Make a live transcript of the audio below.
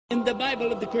in the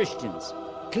Bible of the Christians,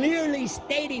 clearly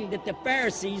stating that the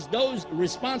Pharisees, those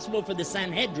responsible for the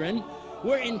Sanhedrin,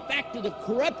 were in fact the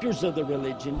corruptors of the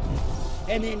religion,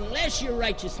 and unless your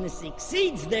righteousness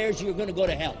exceeds theirs, you're going to go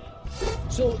to hell.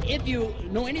 So if you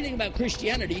know anything about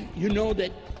Christianity, you know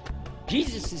that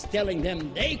Jesus is telling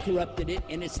them they corrupted it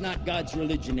and it's not God's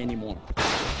religion anymore.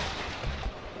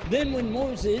 Then when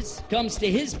Moses comes to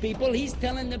his people, he's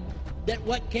telling them that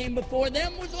what came before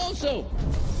them was also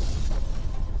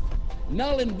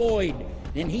null and void,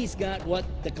 and he's got what?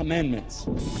 The commandments.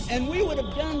 And we would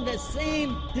have done the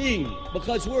same thing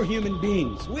because we're human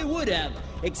beings. We would have,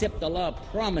 except Allah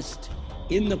promised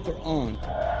in the Quran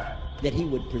that he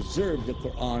would preserve the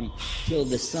Quran till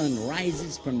the sun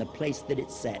rises from the place that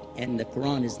it's set. And the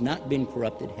Quran has not been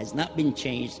corrupted, has not been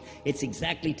changed. It's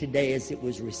exactly today as it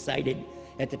was recited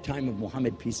at the time of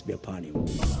Muhammad, peace be upon him.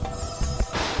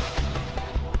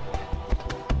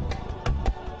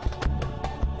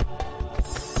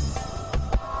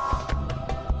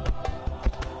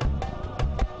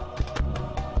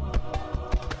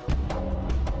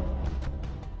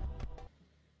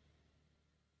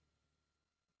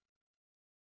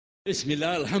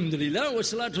 Bismillah, alhamdulillah, wa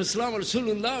salatu wa salam wa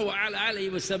rasulullah wa ala alihi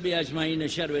wa sahbihi ajma'in,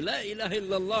 ashhadu an la ilaha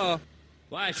illallah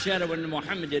wa ashhadu anna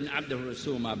Muhammadan abduhu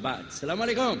rasul ma ba'd. Assalamu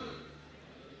alaikum.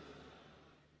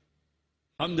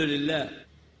 Alhamdulillah.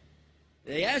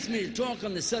 They asked me to talk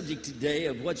on the subject today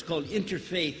of what's called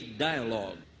interfaith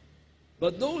dialogue.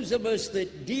 But those of us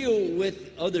that deal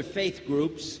with other faith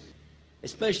groups,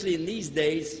 especially in these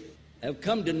days, have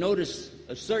come to notice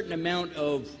a certain amount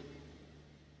of,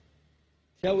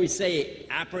 shall we say,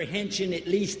 apprehension, at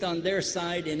least on their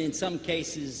side, and in some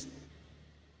cases,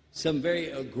 some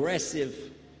very aggressive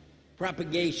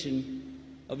propagation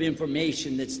of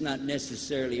information that's not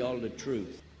necessarily all the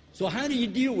truth. So how do you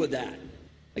deal with that?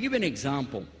 I'll give you an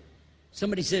example.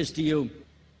 Somebody says to you,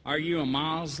 "Are you a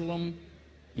Muslim?"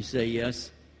 You say,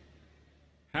 "Yes."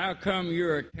 "How come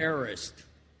you're a terrorist?"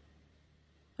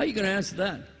 How are you going to answer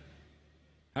that?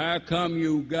 "How come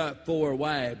you got 4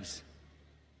 wives?"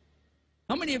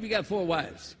 How many of you got 4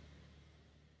 wives?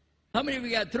 How many of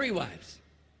you got 3 wives?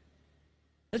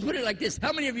 Let's put it like this.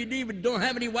 How many of you even don't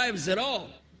have any wives at all?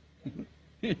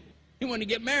 You want to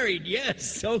get married?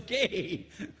 Yes, okay.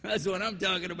 That's what I'm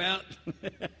talking about.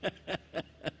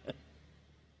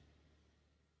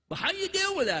 But how do you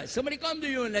deal with that? Somebody come to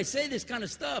you and they say this kind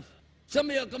of stuff.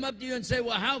 Somebody will come up to you and say,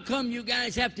 "Well, how come you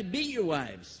guys have to beat your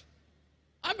wives?"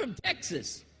 I'm from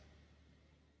Texas.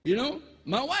 You know,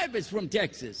 my wife is from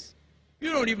Texas.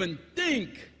 You don't even think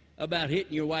about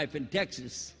hitting your wife in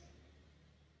Texas.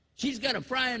 She's got a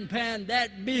frying pan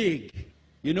that big.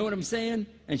 You know what I'm saying?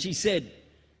 And she said,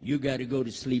 "You got to go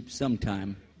to sleep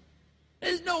sometime."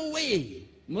 There's no way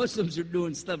Muslims are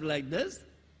doing stuff like this.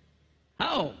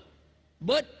 How?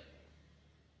 But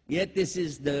yet this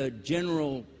is the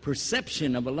general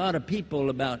perception of a lot of people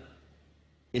about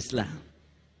Islam.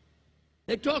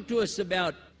 They talk to us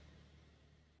about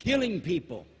killing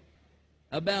people,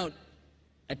 about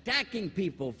attacking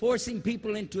people, forcing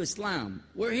people into Islam.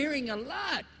 We're hearing a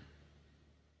lot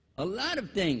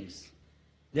of things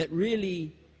that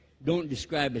really don't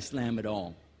describe Islam at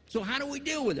all. So how do we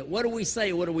deal with it? What do we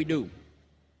say? What do we do?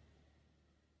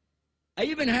 I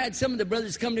even had some of the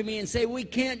brothers come to me and say, "We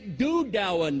can't do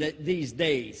dawah these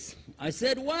days." I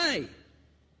said, "Why?"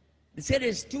 They said,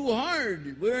 "It's too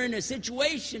hard. We're in a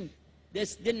situation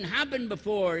this didn't happen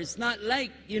before. It's not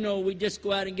like, you know, we just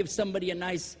go out and give somebody a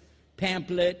nice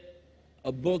pamphlet,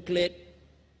 a booklet,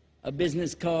 a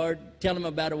business card, tell them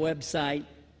about a website,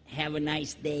 have a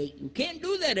nice day." You can't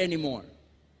do that anymore.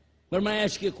 But I'm going to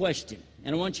ask you a question,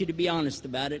 and I want you to be honest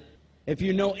about it. If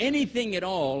you know anything at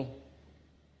all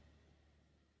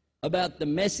about the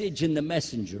message and the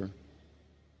messenger,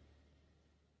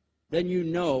 then you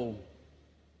know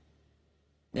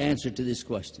the answer to this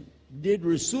question. Did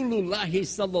Rasulullah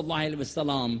sallallahu alaihi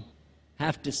wasallam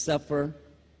have to suffer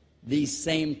these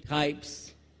same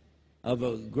types of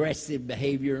aggressive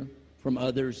behavior from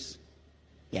others?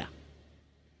 Yeah.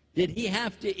 Did he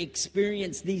have to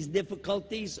experience these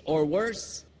difficulties or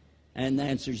worse? And the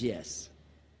answer is yes.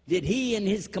 Did he and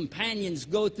his companions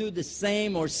go through the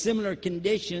same or similar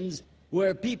conditions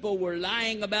where people were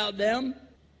lying about them,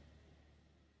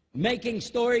 making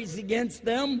stories against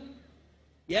them?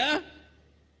 Yeah?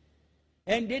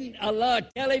 And didn't Allah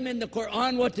tell him in the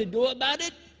Quran what to do about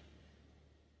it?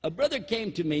 A brother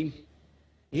came to me.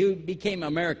 He became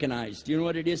Americanized. You know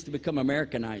what it is to become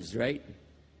Americanized, right?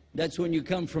 That's when you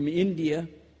come from India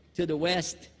to the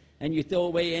West and you throw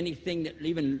away anything that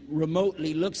even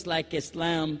remotely looks like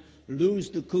Islam, lose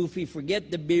the kufi,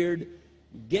 forget the beard,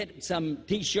 get some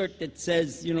T-shirt that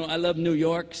says, you know, I love New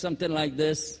York, something like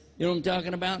this. You know what I'm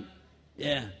talking about?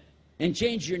 Yeah. And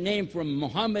change your name from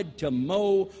Muhammad to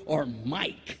Mo or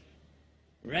Mike,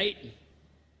 right?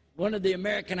 One of the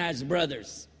Americanized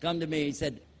brothers come to me, he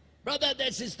said, brother,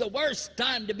 this is the worst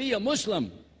time to be a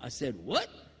Muslim. I said, what?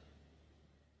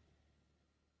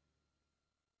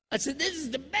 I said, this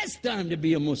is the best time to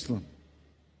be a Muslim.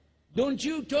 Don't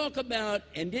you talk about,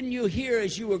 and didn't you hear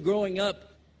as you were growing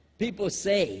up, people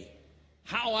say,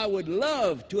 how I would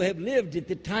love to have lived at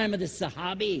the time of the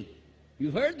Sahabi.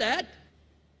 You heard that?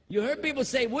 You heard people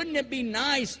say, wouldn't it be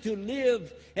nice to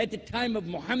live at the time of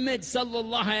Muhammad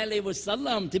sallallahu alaihi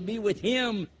wasallam, to be with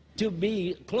him, to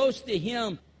be close to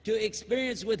him, to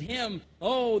experience with him,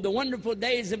 oh, the wonderful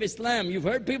days of Islam. You've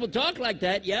heard people talk like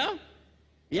that, yeah?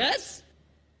 Yes?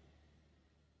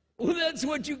 Well, that's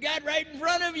what you got right in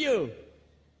front of you.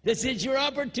 This is your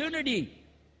opportunity.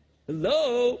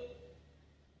 Hello?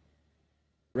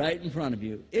 Right in front of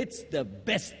you. It's the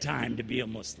best time to be a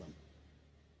Muslim.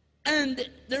 And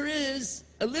there is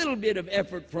a little bit of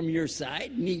effort from your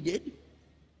side needed,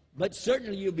 but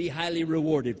certainly you'll be highly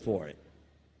rewarded for it.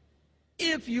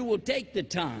 If you will take the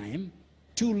time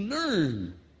to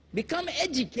learn, become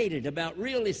educated about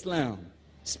real Islam,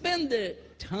 spend the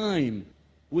time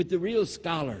with the real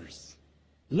scholars,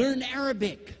 learn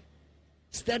Arabic,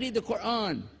 study the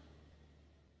Quran,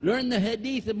 learn the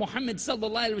hadith of Muhammad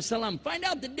sallallahu alaihi wasallam, find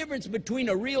out the difference between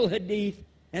a real hadith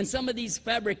and some of these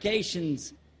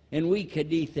fabrications and weak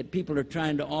hadith that people are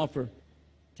trying to offer,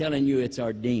 telling you it's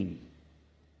our deen.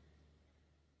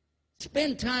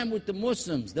 Spend time with the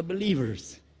Muslims, the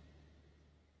believers.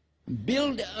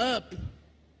 Build up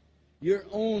your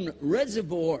own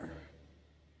reservoir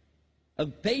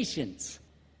of patience.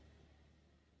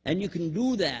 And you can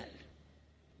do that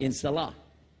in Salah.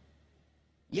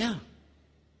 Yeah.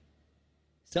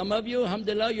 Some of you,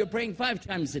 alhamdulillah, you're praying 5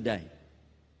 times a day.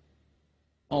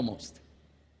 Almost.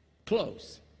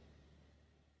 Close.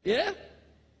 Yeah?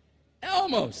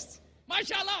 Almost.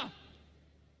 MashaAllah.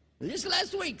 Just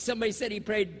last week, somebody said he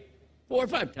prayed 4 or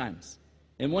 5 times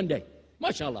in one day.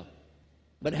 MashaAllah.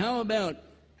 But how about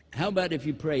if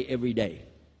you pray every day,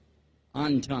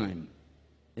 on time,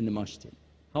 in the masjid?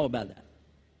 How about that?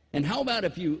 And how about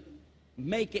if you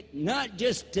make it not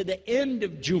just to the end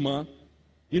of Jummah,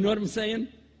 you know what I'm saying?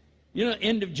 You know,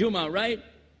 end of Jummah, right?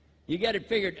 You got it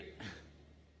figured.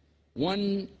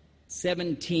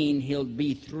 1:17, he'll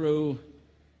be through.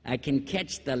 I can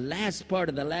catch the last part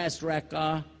of the last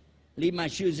rak'ah, leave my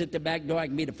shoes at the back door, I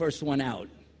can be the first one out.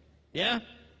 Yeah?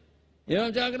 You know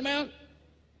what I'm talking about?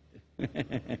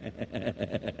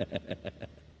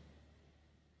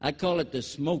 I call it the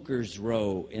smoker's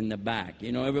row in the back.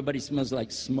 You know, everybody smells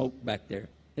like smoke back there.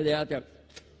 They're out there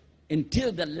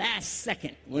until the last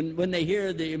second when they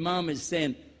hear the imam is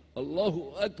saying,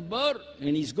 Allahu Akbar,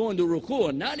 and he's going to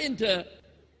ruku', not into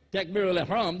Takbir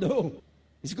al-Ihram, no.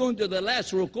 He's going to the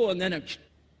last ruku', and then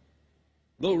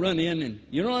go run in, and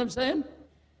you know what I'm saying?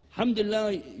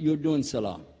 Alhamdulillah, you're doing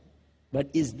salah. But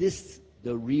is this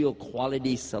the real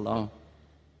quality salah?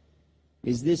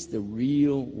 Is this the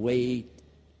real way?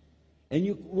 And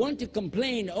you want to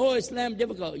complain, oh, Islam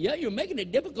difficult. Yeah, you're making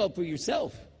it difficult for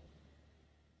yourself.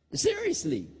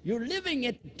 Seriously, you're living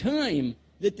at the time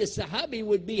that the Sahabi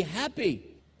would be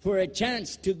happy for a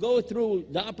chance to go through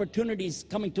the opportunities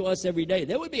coming to us every day.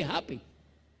 They would be happy.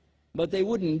 But they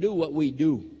wouldn't do what we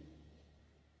do.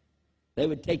 They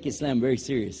would take Islam very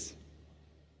serious.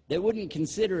 They wouldn't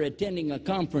consider attending a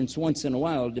conference once in a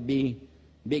while to be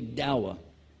big dawah.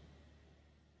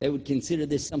 They would consider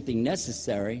this something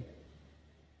necessary.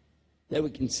 They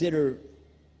would consider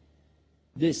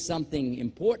this something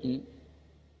important,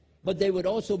 but they would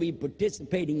also be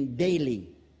participating daily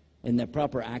in the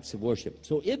proper acts of worship.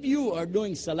 So if you are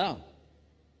doing salah,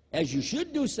 as you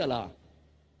should do salah,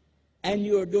 and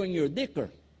you are doing your dhikr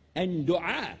and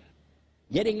dua,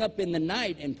 getting up in the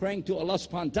night and praying to Allah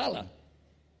subhanahu wa ta'ala,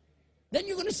 then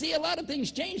you're going to see a lot of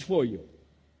things change for you.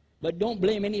 But don't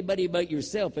blame anybody but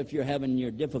yourself if you're having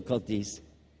your difficulties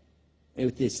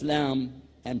with Islam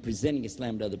and presenting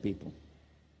Islam to other people.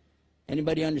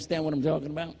 Anybody understand what I'm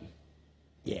talking about?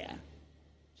 Yeah.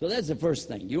 So that's the first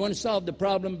thing. You want to solve the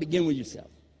problem, begin with yourself.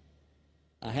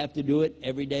 I have to do it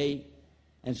every day,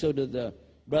 and so do the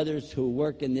brothers who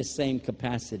work in this same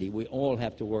capacity. We all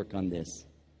have to work on this.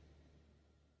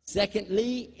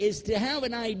 Secondly, is to have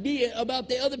an idea about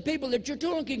the other people that you're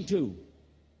talking to.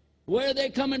 Where they're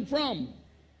coming from.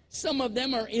 Some of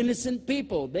them are innocent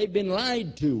people. They've been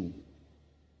lied to.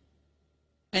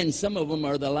 And some of them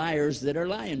are the liars that are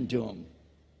lying to them.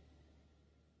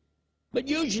 But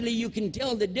usually you can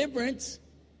tell the difference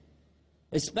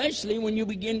especially when you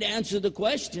begin to answer the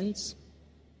questions.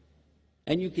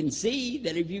 And you can see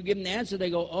that if you give them the answer, they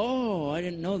go, oh, I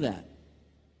didn't know that.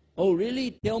 Oh,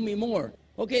 really? Tell me more.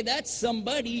 Okay, that's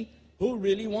somebody who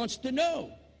really wants to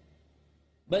know.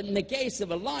 But in the case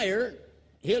of a liar,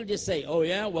 he'll just say, oh,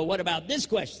 yeah, well, what about this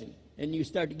question? And you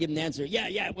start to give him the answer,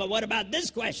 yeah, well, what about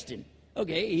this question?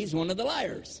 Okay, he's one of the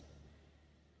liars.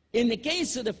 In the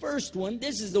case of the first one,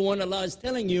 this is the one Allah is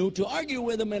telling you to argue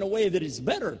with him in a way that is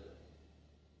better.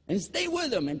 And stay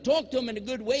with him and talk to him in a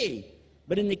good way.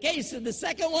 But in the case of the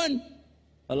second one,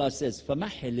 Allah says,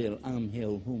 فَمَحِلِ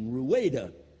الْأَمْهِلْهُمْ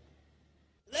رُوَيْدًا.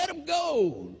 Let them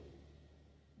go.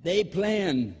 They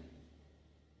plan.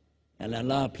 And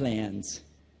Allah plans.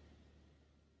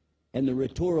 And the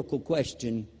rhetorical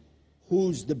question,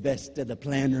 who's the best of the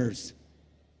planners?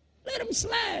 Let them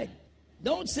slide.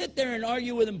 Don't sit there and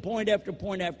argue with them point after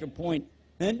point after point.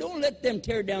 And don't let them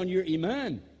tear down your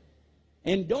iman.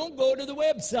 And don't go to the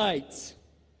websites.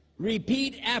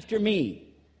 Repeat after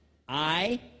me.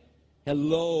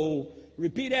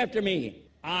 Repeat after me.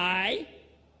 I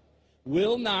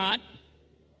will not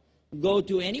go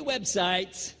to any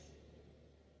websites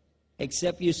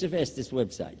except Yusuf Estes'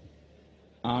 website.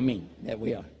 Ameen. There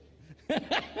we are.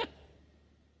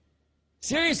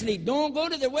 Seriously, don't go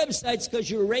to their websites because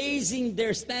you're raising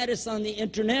their status on the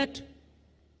internet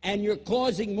and you're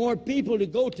causing more people to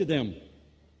go to them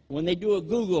when they do a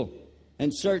Google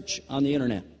and search on the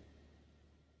internet.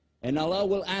 And Allah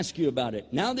will ask you about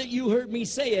it. Now that you heard me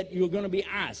say it, you're going to be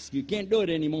asked. You can't do it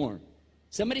anymore.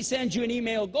 Somebody sends you an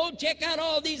email, go check out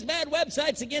all these bad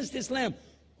websites against Islam.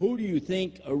 Who do you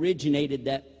think originated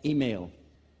that email?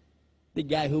 The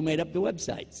guy who made up the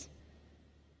websites.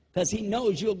 Because he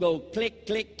knows you'll go click,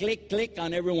 click, click, click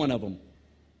on every one of them.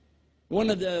 One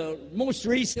of the most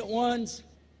recent ones,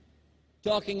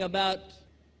 talking about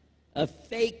a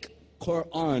fake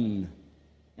Quran.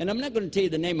 And I'm not going to tell you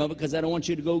the name of it because I don't want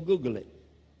you to go Google it.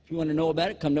 If you want to know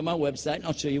about it, come to my website and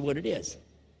I'll show you what it is.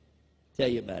 Tell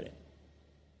you about it.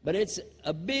 But it's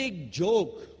a big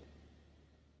joke.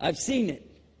 I've seen it.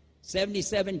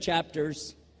 77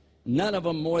 chapters, none of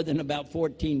them more than about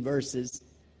 14 verses.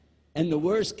 And the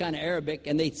worst kind of Arabic,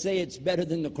 and they say it's better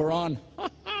than the Quran.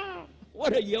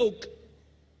 What a yoke.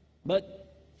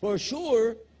 But for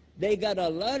sure, they got a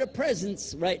lot of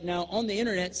presence right now on the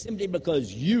internet simply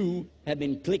because you have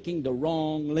been clicking the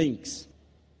wrong links.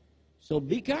 So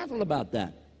be careful about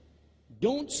that.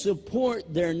 Don't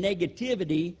support their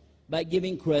negativity by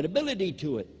giving credibility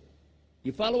to it.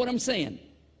 You follow what I'm saying?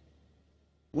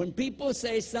 When people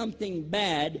say something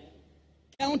bad,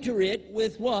 counter it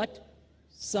with what?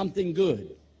 Something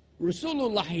good.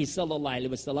 Rasulullah sallallahu alaihi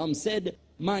wasallam said,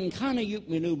 "Man kana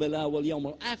yu'minu billahi wal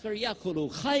yawmil akhir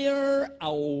yaqulu khair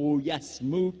aw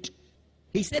yasmut."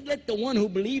 He said, let the one who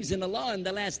believes in Allah in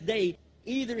the last day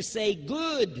either say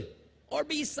good or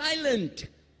be silent.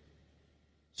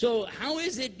 So how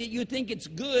is it that you think it's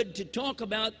good to talk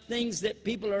about things that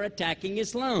people are attacking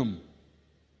Islam?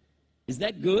 Is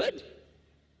that good?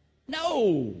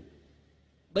 No.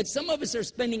 But some of us are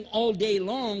spending all day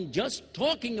long just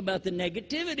talking about the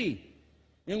negativity.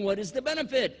 And what is the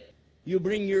benefit? You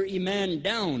bring your iman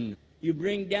down. You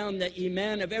bring down the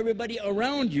iman of everybody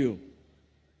around you.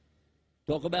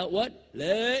 Talk about what?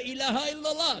 La ilaha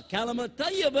illallah. Kalama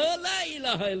tayyaba, la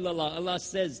ilaha illallah. Allah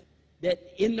says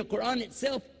that in the Quran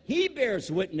itself, He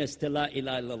bears witness to la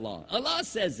ilaha illallah. Allah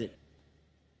says it.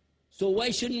 So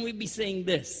why shouldn't we be saying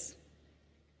this?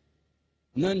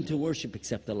 None to worship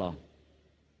except Allah.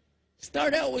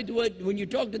 Start out with when you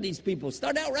talk to these people,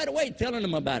 start out right away telling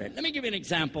them about it. Let me give you an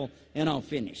example and I'll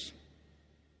finish.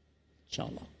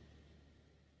 Inshallah.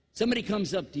 Somebody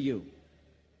comes up to you.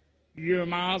 You're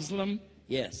Muslim?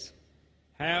 Yes.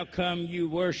 How come you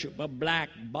worship a black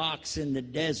box in the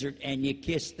desert and you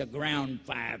kiss the ground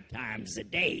 5 times a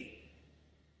day?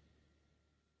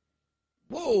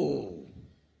 Whoa.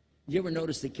 You ever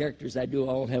notice the characters I do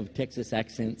all have Texas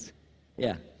accents?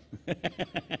 Yeah.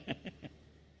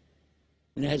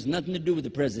 And it has nothing to do with the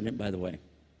president, by the way.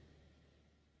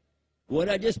 What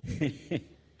I just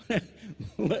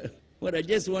what I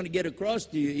just want to get across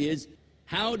to you is,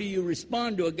 how do you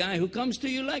respond to a guy who comes to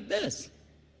you like this?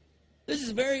 This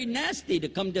is very nasty to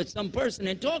come to some person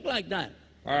and talk like that.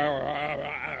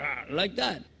 Like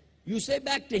that. You say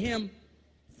back to him,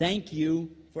 thank you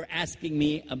for asking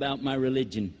me about my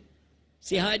religion.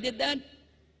 See how I did that?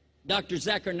 Dr.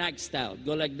 Zakir Naik style.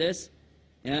 Go like this.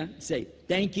 Yeah? Say,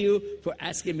 thank you for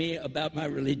asking me about my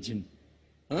religion.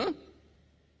 Huh?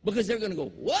 Because they're going to go,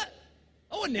 what?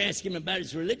 I wasn't asking him about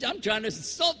his religion. I'm trying to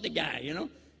insult the guy, you know.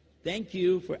 Thank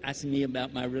you for asking me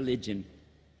about my religion.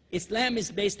 Islam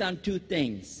is based on 2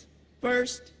 things.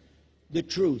 First, the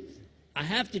truth. I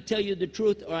have to tell you the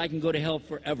truth or I can go to hell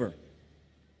forever.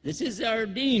 This is our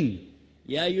deen.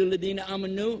 Ya ayyuhalladhina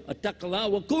amanu attaqullah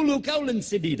wa qulu qawlan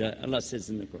sadida, Allah says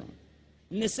in the Quran.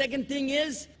 And the second thing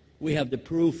is, we have the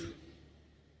proof.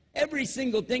 Every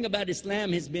single thing about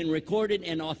Islam has been recorded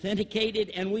and authenticated,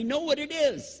 and we know what it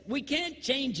is. We can't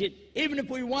change it. Even if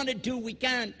we wanted to, we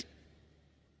can't.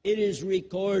 It is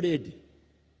recorded,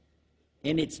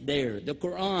 and it's there. The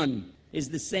Quran is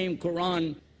the same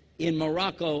Quran in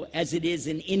Morocco as it is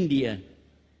in India.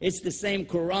 It's the same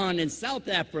Quran in South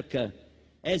Africa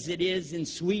as it is in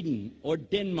Sweden or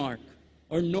Denmark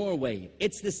or Norway.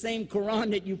 It's the same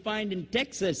Quran that you find in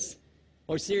Texas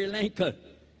or Sri Lanka.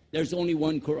 There's only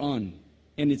one Quran,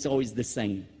 and it's always the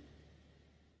same.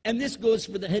 And this goes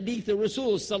for the Hadith of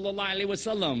Rasul sallallahu alaihi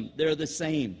wasallam. They're the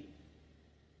same.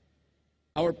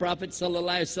 Our Prophet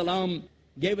sallallahu alaihi wasallam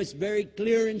gave us very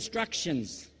clear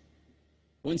instructions.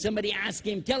 When somebody asked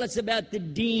him, tell us about the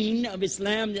deen of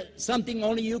Islam, something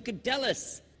only you could tell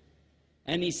us.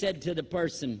 And he said to the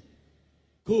person,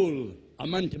 Kul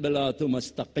amantu billah thumma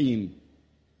istaqim.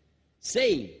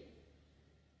 Say,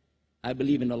 I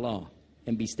believe in Allah,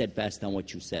 and be steadfast on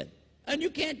what you said. And you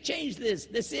can't change this.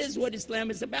 This is what Islam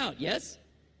is about, yes?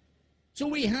 So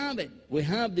we have it. We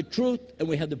have the truth and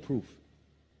we have the proof.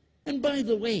 And by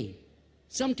the way,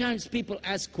 sometimes people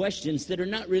ask questions that are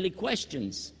not really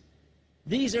questions.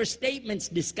 These are statements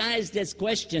disguised as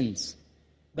questions,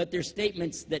 but they're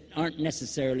statements that aren't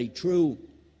necessarily true.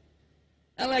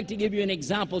 I'd like to give you an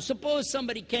example. Suppose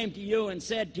somebody came to you and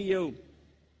said to you,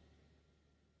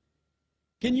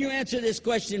 can you answer this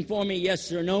question for me,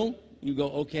 yes or no? You go,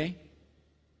 okay.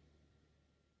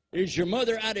 Is your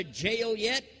mother out of jail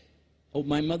yet? Oh,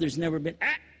 my mother's never been.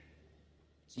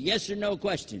 It's a yes or no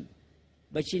question.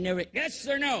 But she never, yes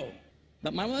or no?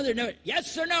 But my mother never,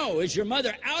 yes or no? Is your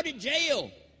mother out of jail?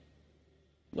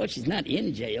 Well, she's not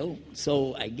in jail,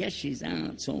 so I guess she's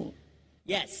out. So,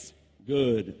 yes.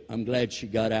 Good. I'm glad she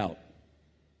got out.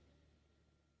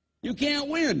 You can't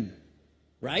win,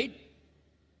 right?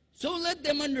 So let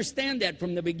them understand that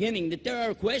from the beginning, that there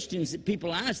are questions that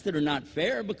people ask that are not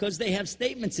fair because they have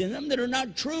statements in them that are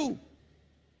not true.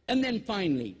 And then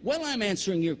finally, while I'm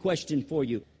answering your question for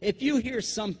you, if you hear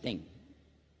something,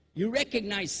 you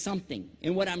recognize something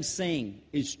in what I'm saying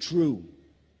is true,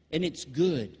 and it's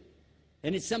good,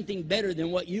 and it's something better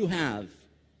than what you have,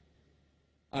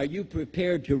 are you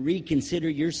prepared to reconsider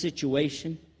your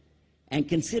situation and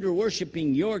consider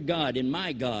worshiping your God and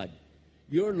my God,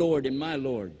 your Lord and my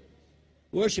Lord?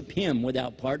 Worship Him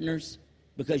without partners,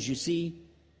 because you see,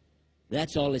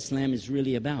 that's all Islam is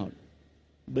really about,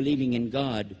 believing in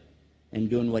God and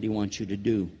doing what He wants you to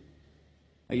do.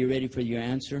 Are you ready for your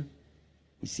answer?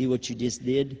 You see what you just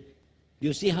did?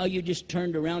 You'll see how you just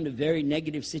turned around a very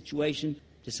negative situation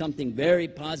to something very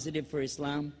positive for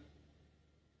Islam.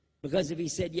 Because if he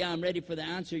said, yeah, I'm ready for the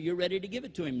answer, you're ready to give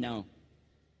it to him now.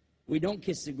 We don't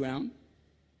kiss the ground,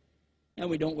 and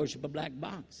we don't worship a black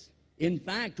box. In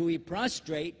fact, we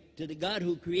prostrate to the God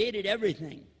who created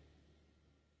everything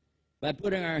by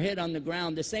putting our head on the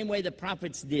ground the same way the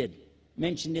prophets did,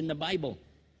 mentioned in the Bible.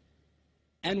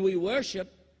 And we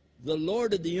worship the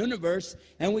Lord of the universe,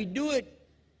 and we do it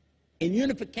in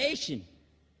unification,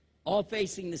 all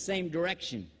facing the same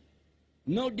direction.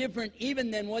 No different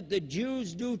even than what the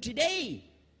Jews do today,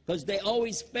 because they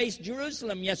always face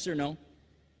Jerusalem, yes or no?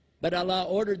 But Allah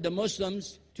ordered the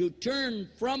Muslims to turn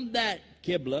from that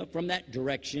Qibla, from that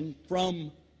direction,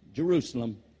 from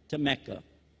Jerusalem to Mecca.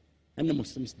 And the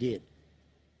Muslims did.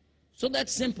 So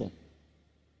that's simple.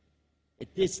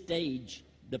 At this stage,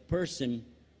 the person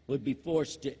would be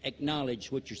forced to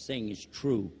acknowledge what you're saying is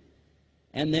true.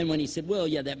 And then when he said, well,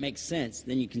 yeah, that makes sense,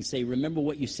 then you can say, remember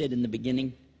what you said in the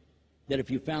beginning? That if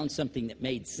you found something that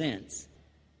made sense,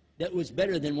 that was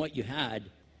better than what you had,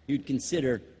 you'd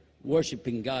consider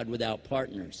worshiping God without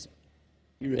partners.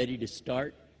 You ready to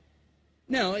start?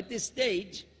 Now, at this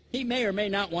stage, he may or may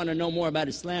not want to know more about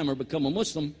Islam or become a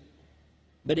Muslim,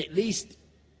 but at least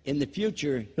in the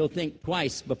future, he'll think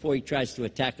twice before he tries to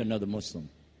attack another Muslim.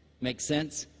 Make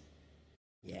sense?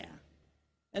 Yeah.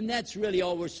 And that's really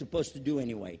all we're supposed to do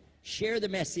anyway. Share the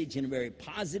message in a very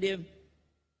positive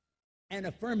and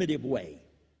affirmative way.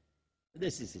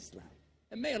 This is Islam.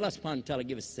 And may Allah subhanahu wa ta'ala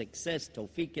give us success,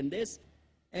 tawfiq in this,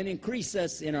 and increase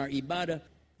us in our ibadah,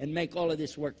 and make all of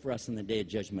this work for us in the Day of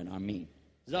Judgment. Ameen.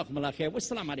 Jazakumullah khair.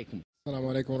 Wassalamu alaikum.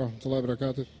 Assalamu alaikum wa rahmatullahi wa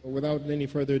barakatuh. Without any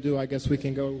further ado, I guess we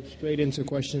can go straight into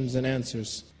questions and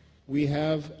answers. We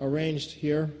have arranged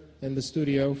here in the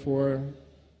studio for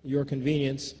your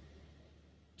convenience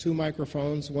 2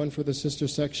 microphones, one for the sister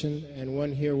section and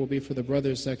one here will be for the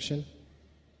brothers section.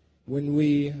 When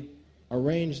we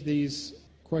arrange these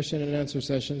question and answer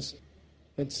sessions,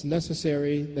 it's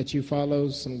necessary that you follow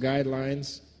some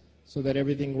guidelines so that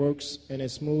everything works in a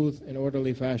smooth and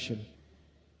orderly fashion.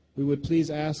 We would please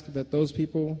ask that those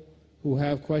people who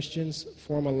have questions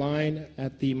form a line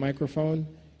at the microphone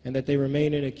and that they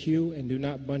remain in a queue and do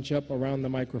not bunch up around the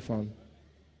microphone.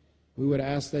 We would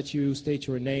ask that you state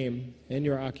your name and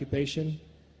your occupation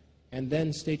and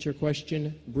then state your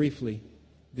question briefly.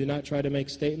 Do not try to make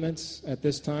statements at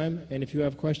this time, and if you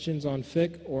have questions on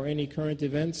fiqh or any current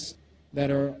events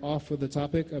that are off of the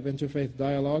topic of interfaith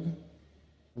dialogue,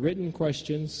 written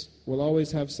questions will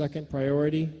always have second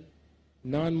priority.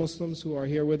 Non-Muslims who are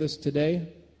here with us today,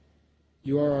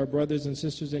 you are our brothers and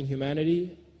sisters in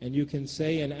humanity, and you can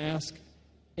say and ask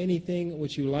anything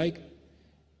which you like,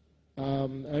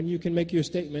 and you can make your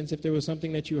statements. If there was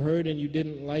something that you heard and you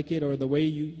didn't like it, or the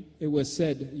way it was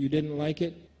said, you didn't like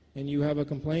it, and you have a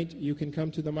complaint, you can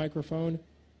come to the microphone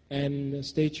and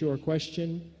state your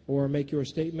question or make your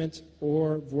statement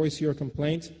or voice your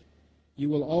complaint. You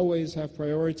will always have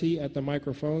priority at the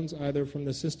microphones, either from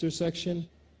the sister section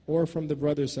or from the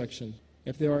brother section.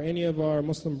 If there are any of our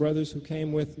Muslim brothers who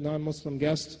came with non-Muslim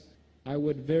guests, I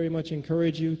would very much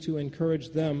encourage you to encourage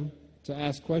them to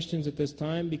ask questions at this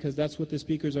time, because that's what the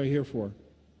speakers are here for.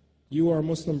 You are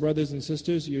Muslim brothers and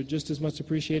sisters. You're just as much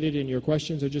appreciated, and your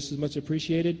questions are just as much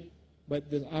appreciated. But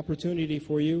the opportunity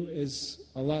for you is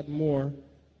a lot more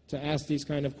to ask these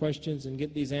kind of questions and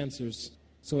get these answers.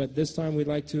 So at this time, we'd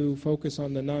like to focus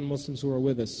on the non-Muslims who are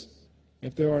with us.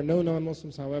 If there are no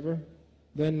non-Muslims, however,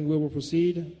 then we will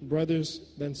proceed, brothers,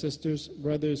 then sisters,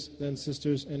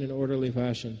 in an orderly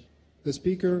fashion. The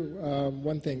speaker,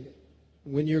 one thing,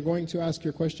 when you're going to ask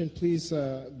your question, please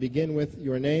begin with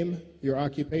your name, your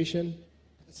occupation.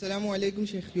 Assalamu alaikum,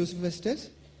 Sheikh Yusuf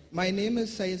Estes. My name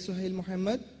is Syed Suhail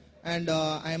Muhammad, and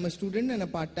I am a student and a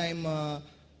part-time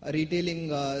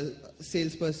retailing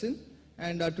salesperson.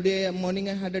 And today morning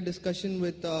I had a discussion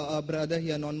with a brother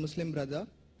here, non-Muslim brother.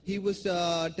 He was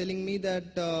telling me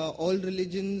that all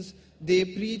religions, they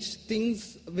preach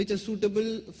things which are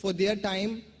suitable for their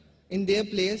time, in their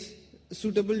place,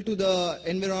 suitable to the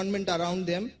environment around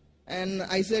them. And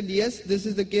I said, yes, this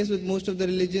is the case with most of the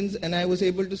religions, and I was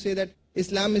able to say that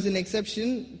Islam is an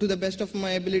exception to the best of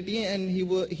my ability, and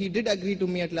he did agree to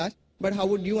me at last. But how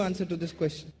would you answer to this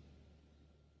question?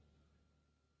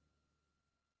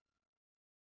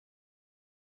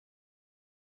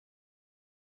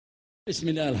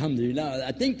 Bismillah, alhamdulillah.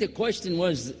 I think the question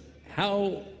was,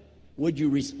 how would you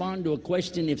respond to a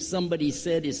question if somebody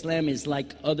said Islam is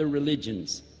like other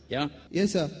religions? Yeah?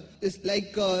 Yes, sir. It's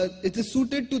like it is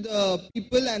suited to the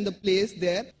people and the place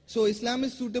there. So Islam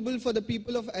is suitable for the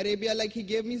people of Arabia. Like he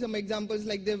gave me some examples,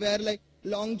 like they wear like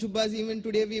long jubbas. Even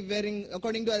today we're wearing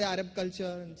according to the Arab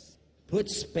culture. Put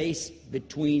space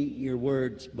between your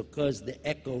words because the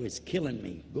echo is killing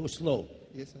me. Go slow.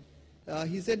 Yes, sir.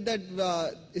 He said that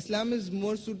Islam is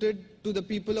more suited to the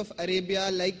people of Arabia,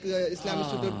 like Islam is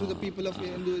suited to the people of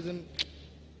Hinduism.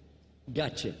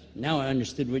 Gotcha. Now I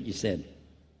understood what you said.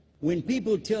 When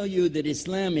people tell you that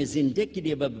Islam is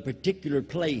indicative of a particular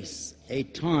place, a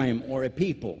time, or a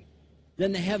people,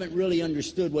 then they haven't really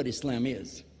understood what Islam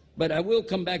is. But I will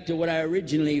come back to what I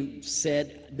originally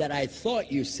said, that I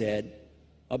thought you said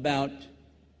about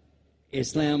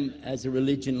Islam as a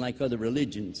religion like other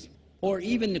religions. Or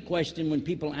even the question when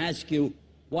people ask you,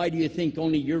 why do you think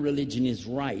only your religion is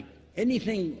right?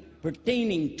 Anything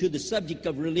pertaining to the subject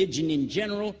of religion in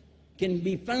general can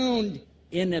be found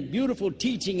in a beautiful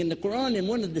teaching in the Quran, in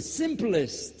one of the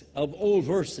simplest of all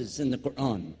verses in the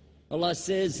Quran. Allah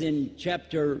says in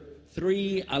chapter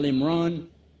 3, Al-Imran,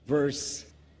 verse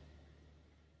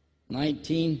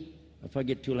 19. If I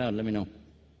get too loud, let me know.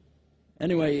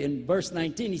 Anyway, in verse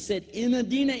 19, he said, Inna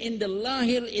dina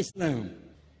indallahil Islam.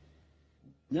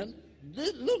 Now,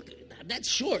 look, that's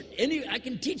short. I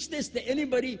can teach this to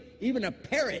anybody, even a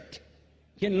parrot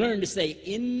can learn to say,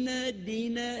 Inna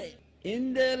dina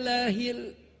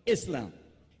indallahil Islam.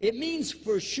 It means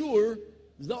for sure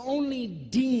the only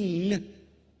deen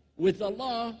with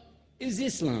Allah is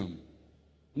Islam.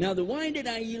 Now, why did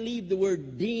I leave the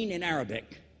word deen in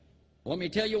Arabic? Let me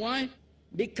tell you why.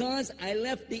 Because I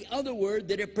left the other word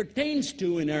that it pertains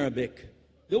to in Arabic.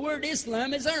 The word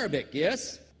Islam is Arabic,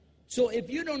 yes? So if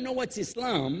you don't know what's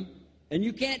Islam, and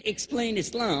you can't explain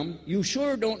Islam, you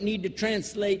sure don't need to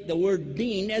translate the word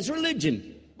deen as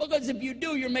religion. Because if you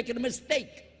do, you're making a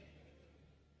mistake.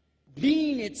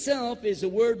 Deen itself is a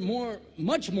word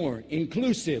much more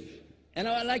inclusive. And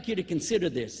I'd like you to consider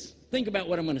this. Think about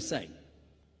what I'm going to say.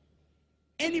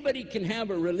 Anybody can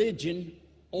have a religion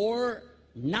or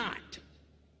not,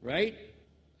 right?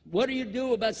 What do you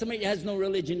do about somebody that has no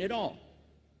religion at all?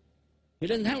 He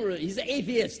doesn't have a religion. He's an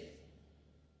atheist.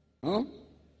 Huh?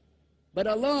 But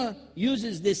Allah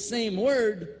uses this same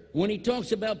word when He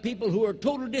talks about people who are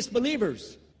total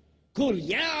disbelievers. Kul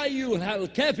ya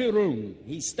ayyuhal kafirun.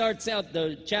 He starts out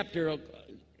the chapter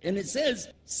and it says,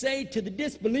 say to the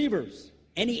disbelievers.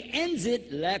 And He ends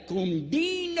it, lakum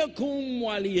dinakum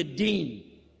waliyadeen.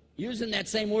 Using that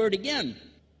same word again.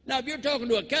 Now, if you're talking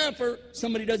to a kafir,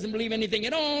 somebody doesn't believe anything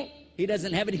at all, he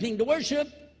doesn't have anything to worship,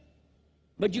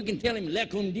 but you can tell him,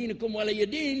 lakum dinakum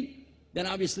waliyadeen, then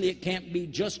obviously it can't be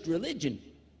just religion.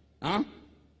 Huh?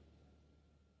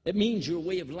 It means your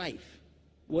way of life.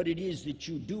 What it is that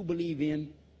you do believe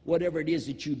in, whatever it is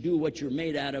that you do, what you're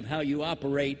made out of, how you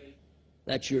operate,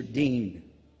 that's your deen.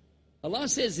 Allah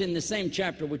says in the same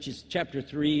chapter, which is chapter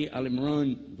 3,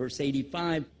 Al-Imran, verse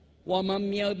 85,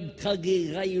 وَمَنْ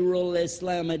يَبْتَغِ غَيْرَ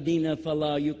الْإِسْلَامَ دِينًا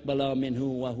فَلَا يُقْبَلَ مِنْهُ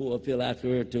وَهُوَ فِي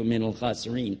الْآخِرَةِ مِنَ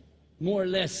الْخَاسِرِينَ. More or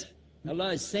less,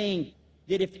 Allah is saying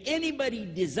that if anybody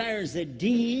desires a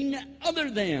deen other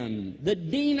than the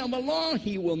deen of Allah,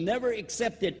 He will never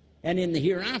accept it. And in the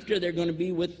hereafter, they're going to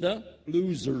be with the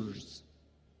losers.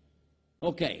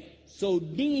 Okay, so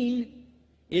deen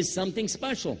is something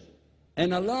special.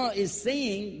 And Allah is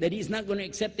saying that He's not going to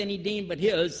accept any deen but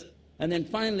His. And then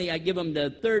finally, I give them the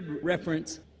third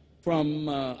reference from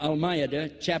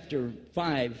Al-Ma'idah, chapter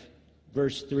 5,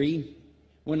 verse 3,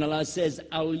 when Allah says,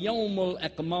 Al-yawmul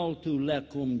akmaltu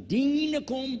lakum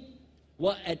deenakum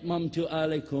wa atmamtu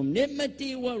alaykum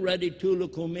ni'mati wa raditu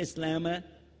lakum islama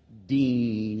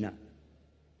deen.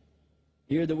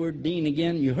 Hear the word deen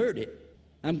again? You heard it.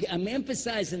 I'm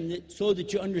emphasizing it so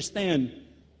that you understand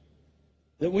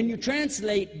that when you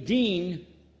translate deen,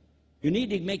 you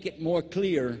need to make it more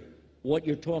clear what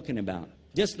you're talking about.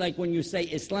 Just like when you say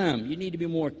Islam, you need to be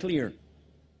more clear.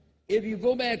 If you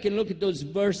go back and look at those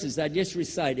verses I just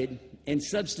recited and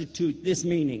substitute this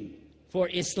meaning for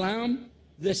Islam,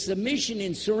 the submission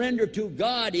and surrender to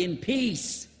God in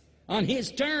peace, on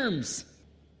His terms,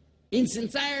 in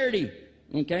sincerity,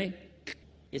 okay?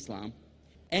 Islam.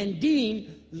 And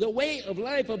deen, the way of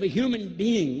life of a human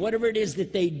being, whatever it is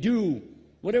that they do,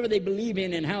 whatever they believe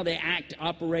in and how they act,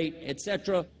 operate,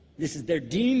 etc., this is their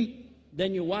deen.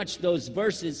 Then you watch those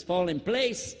verses fall in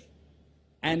place,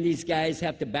 and these guys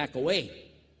have to back away.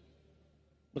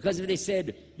 Because if they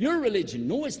said, your religion,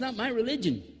 no, it's not my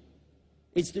religion.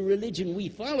 It's the religion we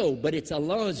follow, but it's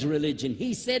Allah's religion.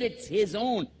 He said it's His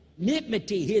own.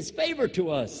 Ni'mati, His favor to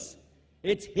us.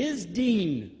 It's His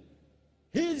deen.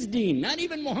 His deen, not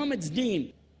even Muhammad's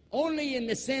deen. Only in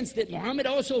the sense that Muhammad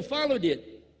also followed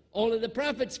it. All of the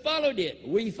prophets followed it.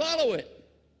 We follow it.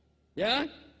 Yeah?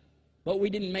 But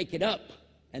we didn't make it up,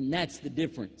 and that's the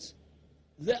difference.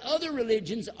 The other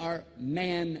religions are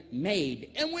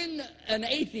man-made. And when an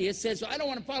atheist says, I don't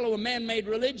want to follow a man-made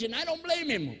religion, I don't blame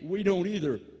him. We don't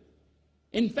either.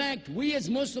 In fact, we as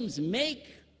Muslims make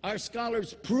our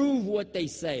scholars prove what they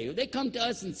say. They come to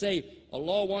us and say,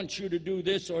 Allah wants you to do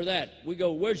this or that. We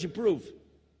go, where's your proof?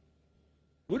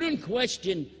 We don't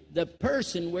question the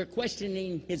person, we're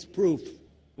questioning his proof.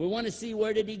 We want to see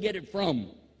where did he get it from.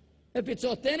 If it's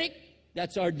authentic,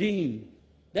 that's our deen.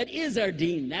 That is our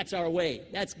deen. That's our way.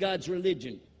 That's God's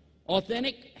religion.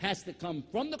 Authentic has to come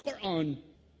from the Quran,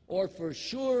 or for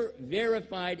sure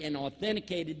verified and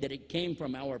authenticated that it came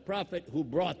from our prophet who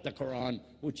brought the Quran,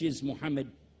 which is Muhammad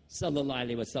sallallahu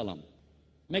alaihi wasallam.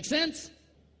 Make sense?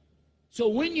 So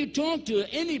when you talk to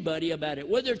anybody about it,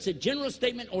 whether it's a general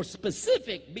statement or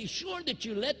specific, be sure that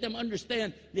you let them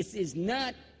understand this is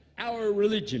not our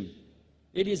religion.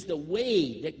 It is the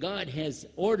way that God has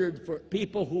ordered for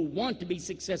people who want to be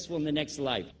successful in the next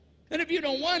life. And if you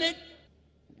don't want it,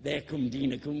 lakum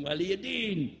dinakum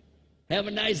waliyadeen. Have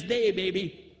a nice day,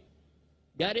 baby.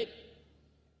 Got it?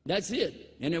 That's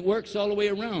it. And it works all the way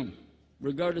around,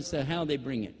 regardless of how they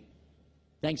bring it.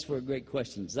 Thanks for a great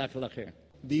question. Jazakallah khair.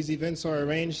 These events are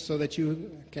arranged so that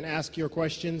you can ask your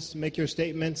questions, make your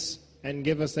statements, and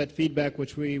give us that feedback,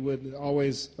 which we would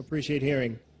always appreciate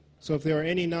hearing. So if there are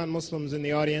any non-Muslims in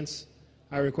the audience,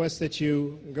 I request that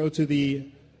you go to the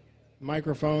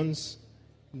microphones.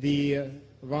 The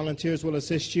volunteers will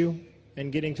assist you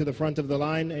in getting to the front of the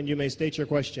line, and you may state your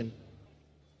question.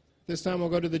 This time we'll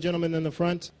go to the gentleman in the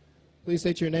front. Please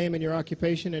state your name and your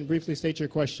occupation and briefly state your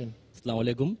question.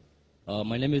 Assalamu alaikum.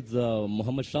 My name is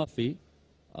Muhammad Shafi.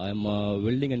 I'm a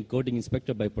welding and coating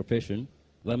inspector by profession.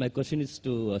 Well, my question is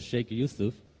to Sheikh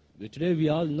Yusuf. Today we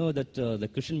all know that the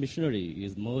Christian missionary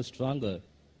is more stronger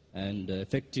and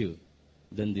effective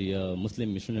than the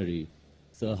Muslim missionary.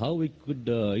 So how we could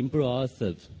improve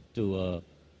ourselves to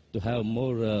have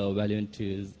more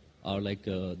volunteers or like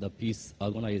the peace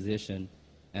organization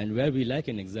and where we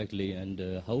lacking exactly,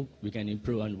 and how we can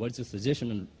improve, and what's your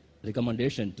suggestion and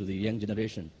recommendation to the young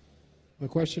generation? The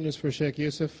question is for Sheikh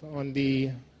Yusuf on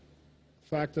the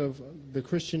fact of the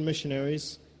Christian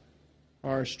missionaries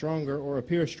are stronger or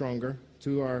appear stronger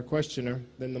to our questioner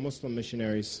than the Muslim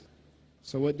missionaries.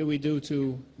 So what do we do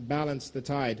to balance the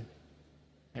tide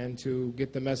and to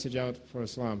get the message out for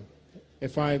Islam?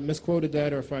 If I misquoted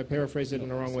that or if I paraphrased it in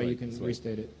the wrong way, you can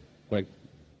restate it. Correct.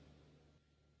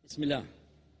 Bismillah.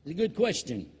 It's a good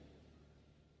question.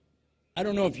 I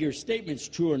don't know if your statement's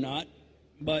true or not,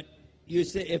 but you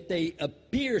say if they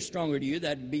appear stronger to you,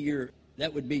 that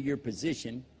would be your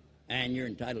position, and you're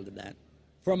entitled to that.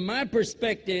 From my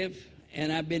perspective,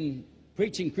 and I've been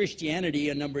preaching Christianity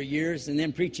a number of years and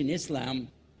then preaching Islam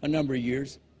a number of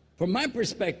years, from my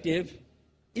perspective,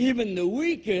 even the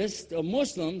weakest of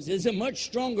Muslims is a much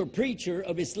stronger preacher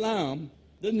of Islam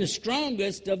than the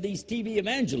strongest of these TV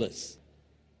evangelists.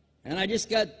 And I just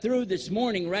got through this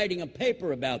morning writing a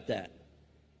paper about that.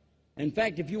 In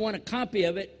fact, if you want a copy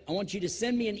of it, I want you to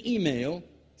send me an email.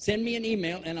 Send me an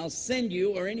email, and I'll send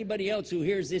you, or anybody else who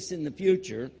hears this in the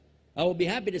future, I will be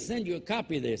happy to send you a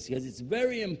copy of this, because it's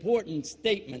very important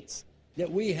statements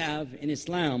that we have in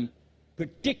Islam,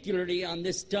 particularly on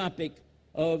this topic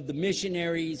of the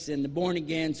missionaries and the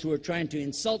born-agains who are trying to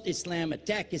insult Islam,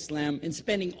 attack Islam, and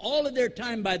spending all of their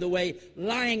time, by the way,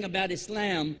 lying about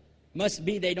Islam. Must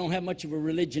be they don't have much of a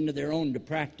religion of their own to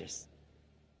practice.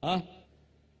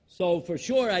 So for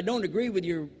sure, I don't agree with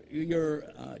your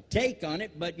take on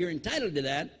it, but you're entitled to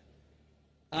that.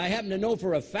 I happen to know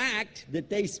for a fact that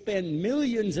they spend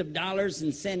millions of dollars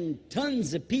and send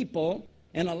tons of people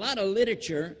and a lot of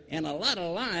literature and a lot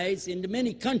of lies into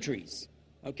many countries.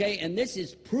 Okay, and this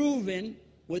is proven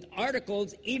with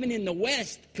articles even in the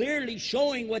West clearly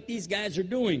showing what these guys are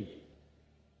doing.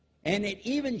 And it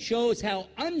even shows how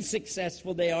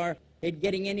unsuccessful they are at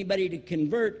getting anybody to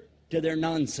convert to their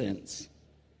nonsense.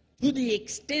 To the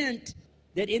extent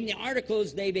that in the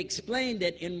articles they've explained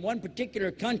that in one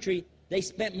particular country they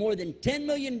spent more than $10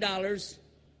 million,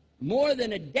 more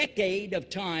than a decade of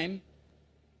time,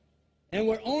 and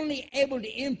were only able to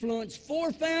influence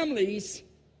 4 families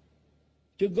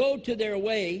to go to their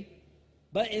way.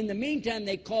 But in the meantime,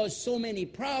 they caused so many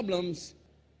problems,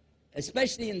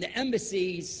 especially in the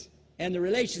embassies and the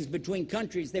relations between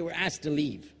countries, they were asked to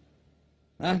leave.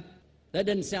 That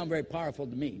doesn't sound very powerful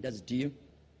to me, does it to you?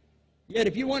 Yet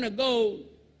if you want to go,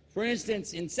 for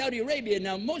instance, in Saudi Arabia,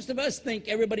 now most of us think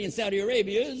everybody in Saudi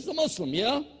Arabia is a Muslim,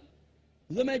 yeah?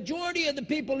 The majority of the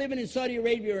people living in Saudi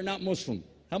Arabia are not Muslim.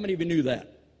 How many of you knew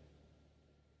that?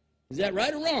 Is that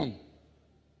right or wrong?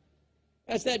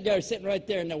 That's that guy sitting right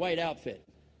there in the white outfit.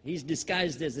 He's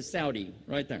disguised as a Saudi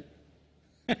right there.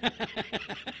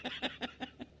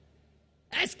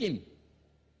 Ask him.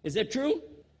 Is that true?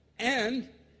 And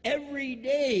every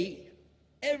day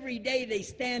they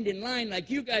stand in line like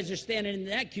you guys are standing in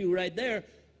that queue right there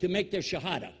to make their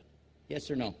shahada. Yes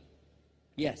or no?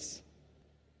 Yes.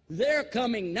 They're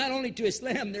coming not only to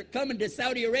Islam, they're coming to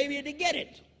Saudi Arabia to get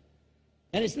it.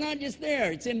 And it's not just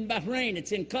there. It's in Bahrain,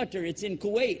 it's in Qatar, it's in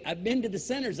Kuwait. I've been to the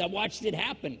centers. I watched it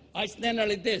happen. I stand there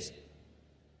like this.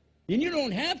 And you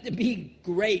don't have to be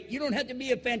great. You don't have to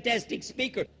be a fantastic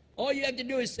speaker. All you have to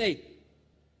do is say,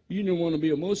 "You don't want to be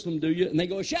a Muslim, do you?" And they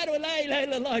go, "Ashhadu an la ilaha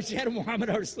illallah, ashhadu Muhammad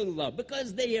Rasulullah."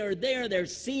 Because they are there, they're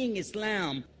seeing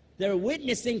Islam. They're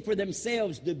witnessing for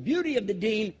themselves the beauty of the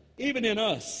deen, even in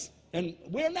us. And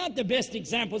we're not the best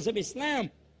examples of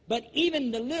Islam, but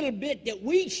even the little bit that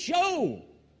we show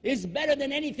is better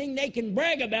than anything they can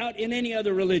brag about in any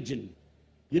other religion.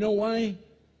 You know why?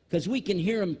 Because we can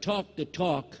hear them talk the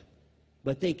talk,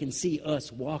 but they can see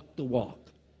us walk the walk.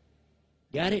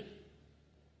 Got it?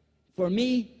 For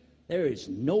me, there is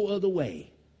no other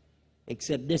way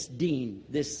except this deen,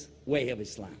 this way of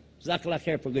Islam. Jazakallah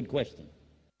khair for a good question.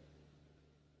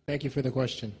 Thank you for the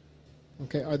question.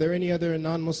 Okay, are there any other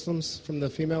non-Muslims from the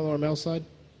female or male side?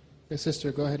 Okay,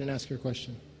 sister, go ahead and ask your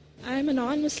question. I'm a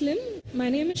non-Muslim. My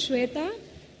name is Shweta,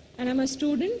 and I'm a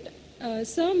student.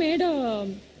 Sir made a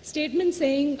statement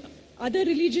saying other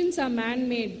religions are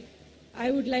man-made.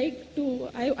 I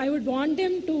would want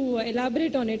him to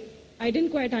elaborate on it. I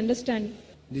didn't quite understand.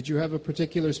 Did you have a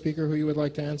particular speaker who you would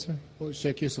like to answer? Well,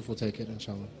 Sheikh Yusuf will take it,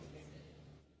 inshallah.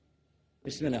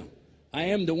 Bismillah. I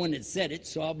am the one that said it,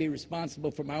 so I'll be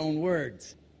responsible for my own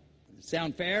words. Does it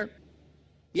sound fair?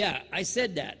 Yeah, I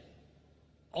said that.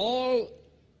 All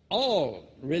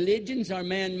religions are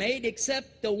man-made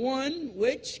except the one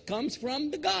which comes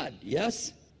from the God.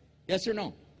 Yes? Yes or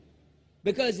no?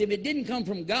 Because if it didn't come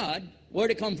from God,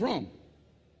 where'd it come from?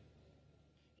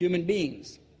 Human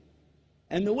beings.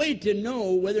 And the way to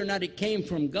know whether or not it came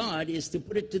from God is to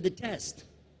put it to the test.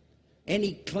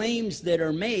 Any claims that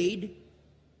are made,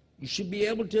 you should be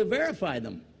able to verify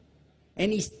them.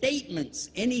 Any statements,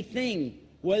 anything,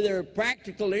 whether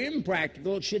practical or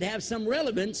impractical, should have some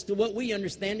relevance to what we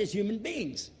understand as human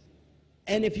beings.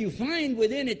 And if you find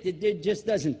within it that it just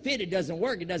doesn't fit, it doesn't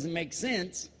work, it doesn't make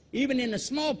sense, even in a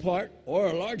small part or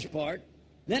a large part,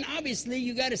 then obviously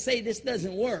you got to say this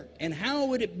doesn't work. And how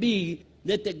would it be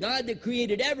that the God that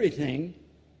created everything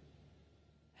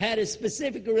had a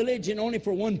specific religion only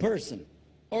for one person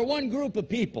or one group of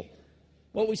people?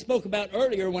 What we spoke about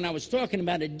earlier when I was talking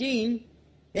about a deen,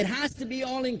 it has to be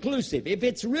all-inclusive. If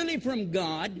it's really from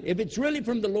God, if it's really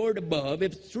from the Lord above,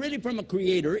 if it's really from a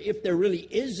creator, if there really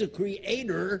is a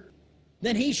creator,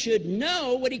 then he should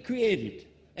know what he created.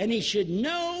 And he should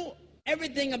know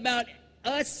everything about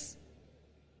us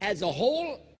as a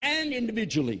whole and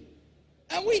individually.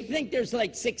 And we think there's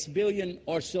like 6 billion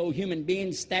or so human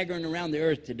beings staggering around the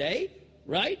earth today,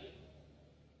 right?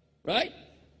 Right?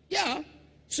 Yeah.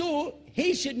 So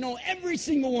he should know every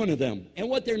single one of them and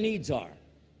what their needs are.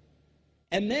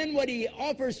 And then what he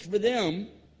offers for them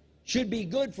should be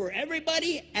good for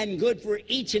everybody and good for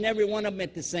each and every one of them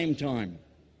at the same time.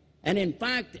 And in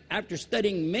fact, after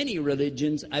studying many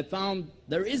religions, I found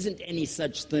there isn't any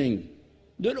such thing.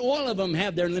 That all of them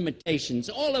have their limitations.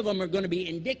 All of them are going to be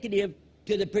indicative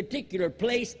to the particular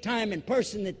place, time, and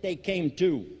person that they came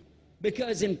to.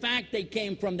 Because in fact, they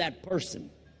came from that person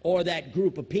or that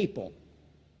group of people.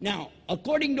 Now,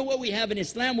 according to what we have in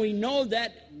Islam, we know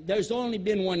that there's only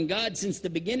been one God since the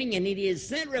beginning, and he has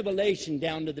sent revelation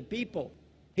down to the people.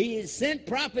 He has sent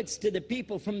prophets to the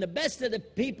people from the best of the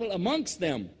people amongst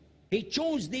them. He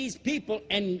chose these people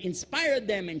and inspired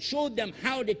them and showed them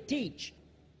how to teach.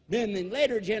 Then in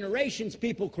later generations,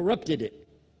 people corrupted it.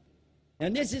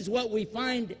 And this is what we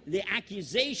find the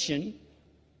accusation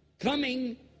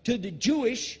coming to the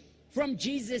Jewish from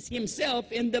Jesus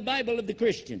himself in the Bible of the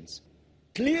Christians,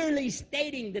 clearly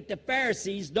stating that the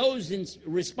Pharisees, those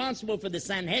responsible for the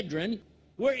Sanhedrin,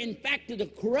 were in fact the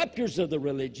corrupters of the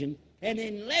religion, and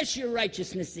unless your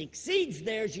righteousness exceeds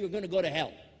theirs, you're going to go to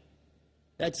hell.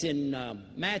 That's in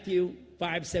Matthew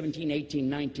 5, 17, 18,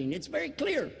 19. It's very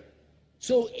clear.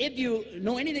 So if you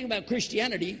know anything about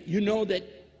Christianity, you know that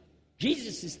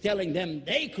Jesus is telling them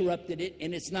they corrupted it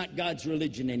and it's not God's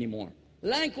religion anymore.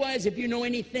 Likewise, if you know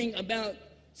anything about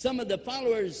some of the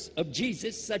followers of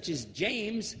Jesus, such as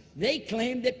James, they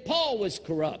claimed that Paul was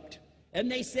corrupt.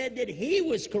 And they said that he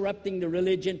was corrupting the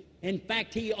religion. In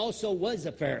fact, he also was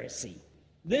a Pharisee.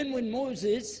 Then when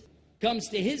Moses comes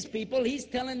to his people, he's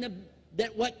telling them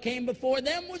that what came before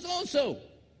them was also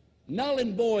null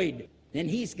and void. And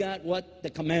he's got what? The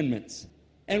commandments.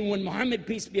 And when Muhammad,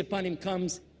 peace be upon him,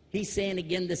 comes, he's saying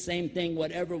again the same thing,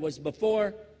 whatever was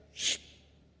before,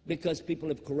 because people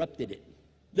have corrupted it.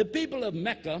 The people of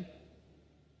Mecca,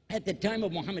 at the time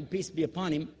of Muhammad, peace be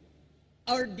upon him,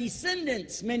 are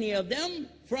descendants, many of them,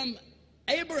 from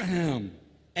Abraham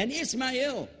and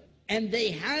Ismail. And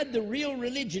they had the real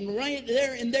religion right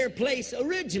there in their place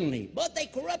originally. But they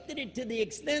corrupted it to the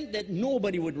extent that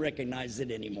nobody would recognize it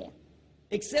anymore.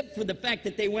 Except for the fact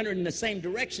that they went in the same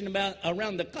direction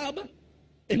around the Kaaba,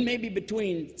 and maybe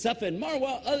between Safa and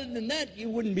Marwa. Other than that, you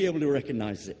wouldn't be able to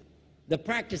recognize it. The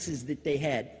practices that they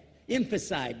had: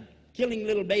 infanticide, killing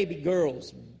little baby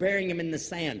girls, burying them in the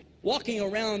sand, walking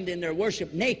around in their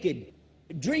worship naked,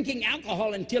 drinking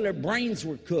alcohol until their brains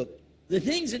were cooked. The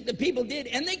things that the people did,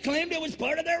 and they claimed it was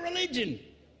part of their religion.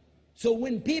 So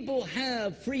when people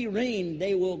have free reign,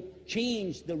 they will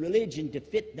change the religion to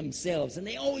fit themselves, and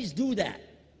they always do that.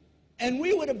 And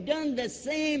we would have done the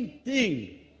same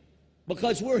thing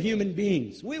because we're human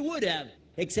beings. We would have,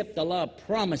 except Allah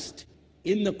promised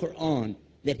in the Quran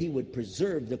that he would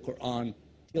preserve the Quran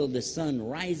till the sun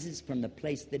rises from the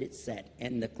place that it's set.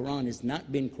 And the Quran has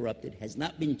not been corrupted, has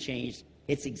not been changed.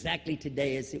 It's exactly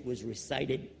today as it was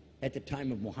recited at the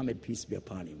time of Muhammad, peace be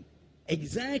upon him.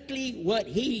 Exactly what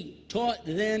he taught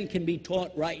then can be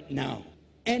taught right now.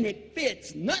 And it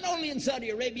fits not only in Saudi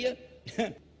Arabia,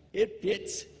 it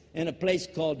fits in a place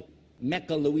called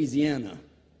Mecca, Louisiana.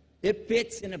 It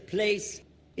fits in a place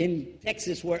in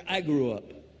Texas where I grew up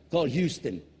called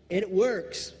Houston. It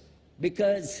works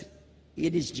because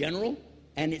it is general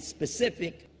and it's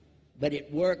specific, but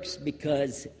it works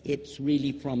because it's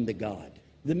really from the God.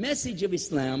 The message of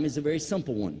Islam is a very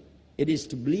simple one. It is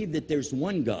to believe that there's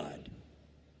one God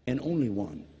and only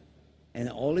one. And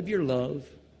all of your love,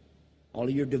 all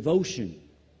of your devotion,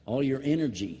 all your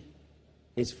energy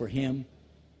is for him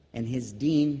and his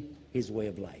deen, his way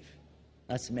of life.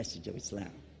 That's the message of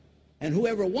Islam. And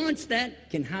whoever wants that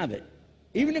can have it.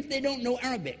 even if they don't know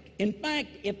Arabic. In fact,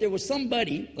 if there was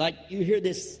somebody, like you hear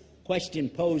this question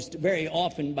posed very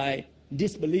often by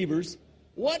disbelievers,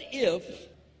 what if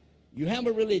you have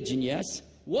a religion, yes?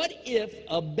 What if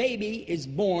a baby is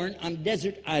born on a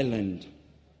desert island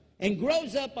and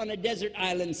grows up on a desert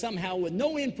island somehow with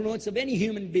no influence of any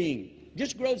human being?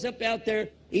 Just grows up out there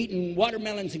eating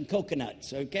watermelons and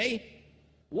coconuts, okay?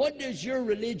 What does your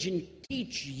religion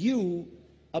teach you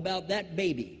about that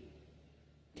baby?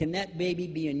 Can that baby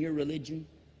be in your religion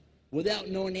without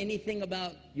knowing anything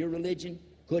about your religion?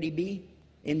 Could he be?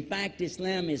 In fact,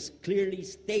 Islam is clearly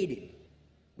stated.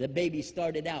 The baby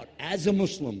started out as a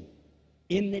Muslim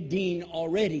in the deen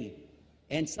already,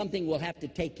 and something will have to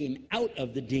take him out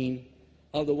of the deen.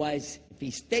 Otherwise, if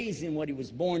he stays in what he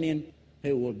was born in,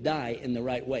 he will die in the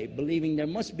right way, believing there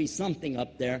must be something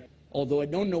up there, although I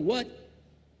don't know what,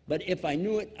 but if I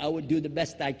knew it, I would do the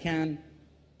best I can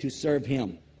to serve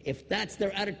him. If that's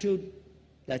their attitude,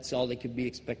 that's all they could be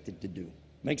expected to do.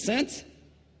 Make sense?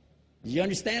 Did you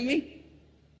understand me?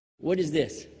 What is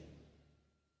this?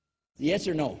 Yes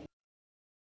or no?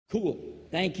 Cool.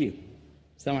 Thank you.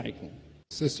 Assalamu alaikum.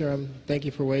 Sister, thank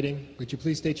you for waiting. Would you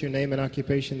please state your name and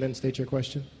occupation, then state your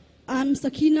question? I'm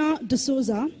Sakina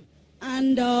D'Souza,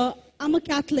 and I'm a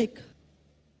Catholic.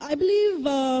 I believe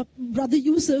Brother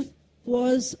Yusuf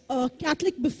was a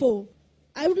Catholic before.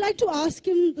 I would like to ask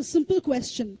him the simple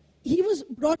question. He was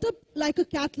brought up like a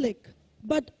Catholic,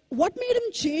 but what made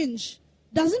him change?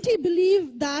 Doesn't he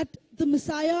believe that the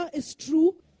Messiah is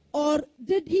true, or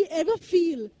did he ever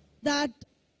feel that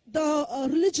the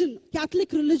religion,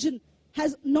 Catholic religion,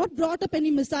 has not brought up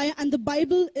any Messiah and the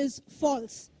Bible is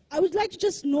false? I would like to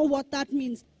just know what that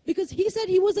means, because he said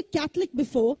he was a Catholic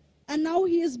before and now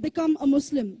he has become a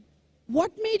Muslim.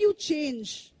 What made you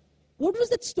change? What was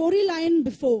that storyline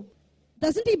before?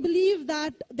 Doesn't he believe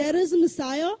that there is a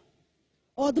Messiah,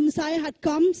 or the Messiah had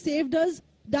come, saved us,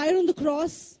 died on the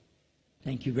cross?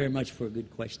 Thank you very much for a good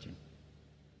question.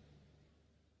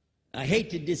 I hate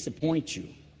to disappoint you,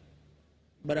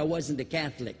 but I wasn't a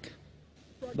Catholic.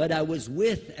 But I was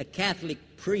with a Catholic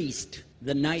priest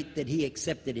the night that he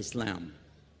accepted Islam.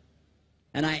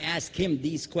 And I asked him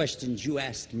these questions you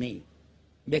asked me.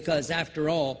 Because after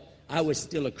all, I was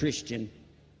still a Christian,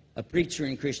 a preacher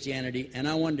in Christianity, and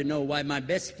I wanted to know why my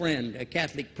best friend, a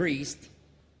Catholic priest,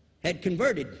 had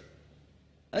converted.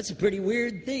 That's a pretty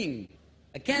weird thing.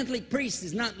 A Catholic priest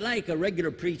is not like a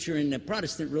regular preacher in the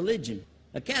Protestant religion.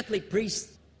 A Catholic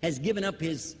priest has given up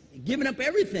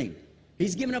everything.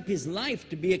 He's given up his life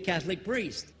to be a Catholic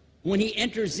priest. When he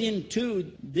enters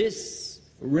into this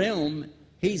realm,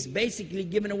 he's basically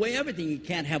given away everything. He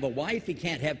can't have a wife, he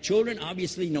can't have children,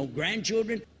 obviously no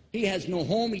grandchildren. He has no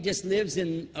home, he just lives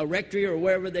in a rectory or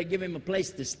wherever they give him a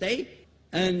place to stay.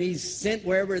 And he's sent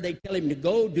wherever they tell him to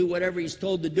go, do whatever he's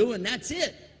told to do, and that's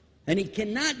it. And he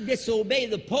cannot disobey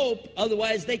the Pope,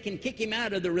 otherwise they can kick him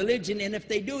out of the religion, and if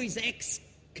they do, he's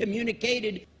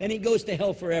excommunicated and he goes to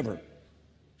hell forever.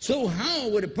 So how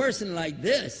would a person like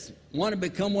this want to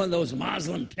become one of those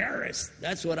Muslim terrorists?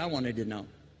 That's what I wanted to know.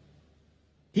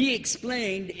 He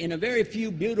explained in a very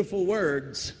few beautiful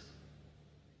words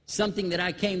something that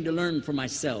I came to learn for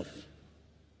myself.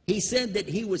 He said that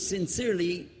he was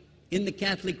sincerely in the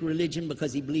Catholic religion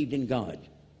because he believed in God,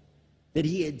 that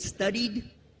he had studied,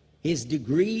 his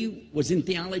degree was in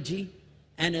theology,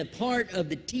 and a part of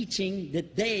the teaching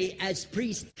that they as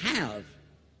priests have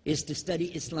is to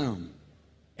study Islam.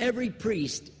 Every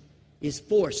priest is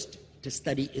forced to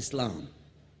study Islam.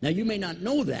 Now you may not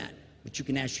know that, but you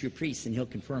can ask your priest and he'll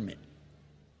confirm it.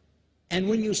 And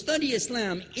when you study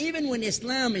Islam, even when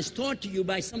Islam is taught to you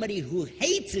by somebody who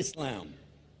hates Islam,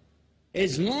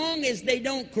 as long as they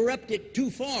don't corrupt it too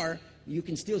far, you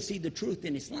can still see the truth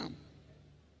in Islam.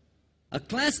 A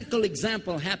classical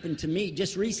example happened to me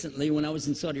just recently when I was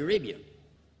in Saudi Arabia.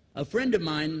 A friend of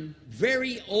mine,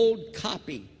 very old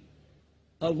copy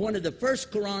of one of the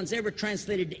first Qurans ever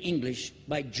translated to English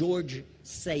by George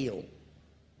Sale.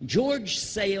 George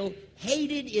Sale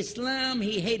hated Islam,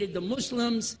 he hated the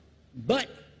Muslims, but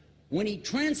when he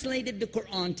translated the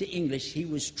Quran to English, he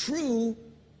was true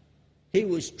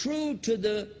to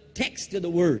the text of the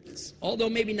words. Although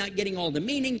maybe not getting all the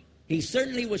meaning, he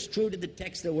certainly was true to the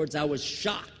text of the words. I was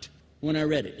shocked when I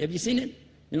read it. Have you seen it?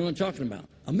 You know what I'm talking about?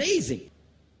 Amazing.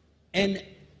 And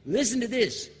listen to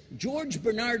this. George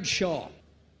Bernard Shaw,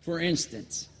 for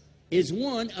instance, is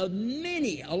one of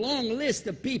many, a long list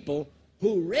of people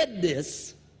who read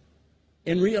this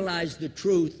and realized the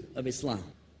truth of Islam.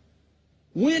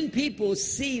 When people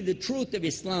see the truth of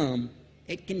Islam,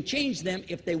 it can change them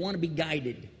if they want to be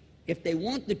guided. If they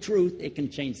want the truth, it can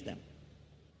change them.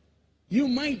 You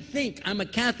might think, I'm a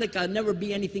Catholic, I'll never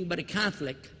be anything but a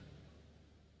Catholic.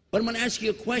 But I'm going to ask you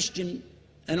a question,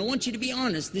 and I want you to be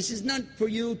honest. This is not for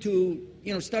you to,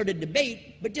 start a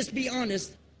debate, but just be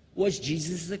honest. Was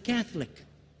Jesus a Catholic?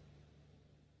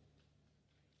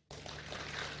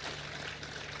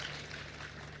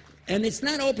 And it's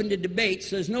not open to debate,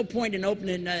 so there's no point in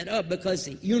opening that up, because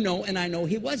you know and I know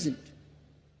he wasn't.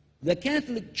 The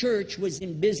Catholic Church was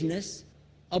in business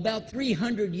about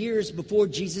 300 years before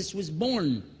Jesus was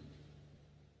born.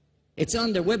 It's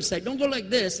on their website. Don't go like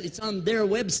this. It's on their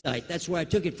website. That's where I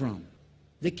took it from.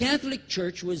 The Catholic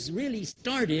Church was really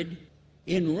started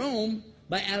in Rome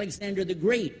by Alexander the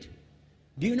Great.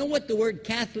 Do you know what the word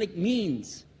Catholic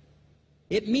means?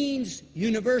 It means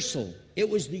universal. It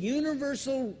was the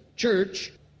universal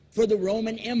church for the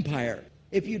Roman Empire.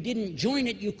 If you didn't join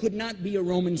it, you could not be a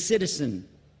Roman citizen.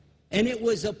 And it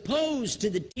was opposed to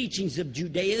the teachings of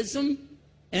Judaism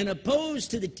and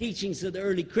opposed to the teachings of the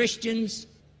early Christians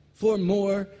for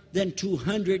more than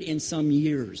 200 and some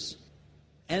years.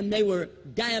 And they were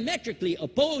diametrically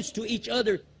opposed to each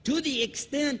other to the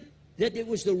extent that it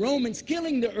was the Romans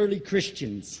killing the early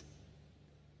Christians.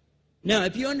 Now,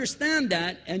 if you understand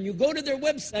that and you go to their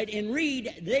website and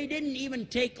read, they didn't even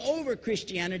take over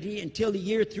Christianity until the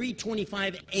year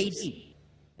 325 AD.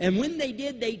 And when they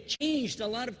did, they changed a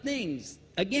lot of things,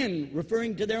 again,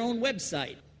 referring to their own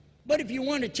website. But if you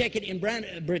want to check it in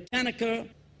Britannica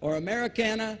or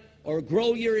Americana or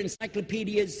grow your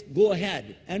encyclopedias, go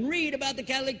ahead and read about the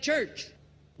Catholic Church.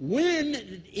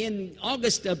 When, in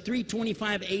August of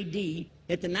 325 AD,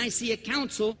 at the Nicaea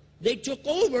Council, they took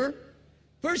over,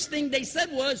 first thing they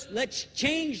said was, let's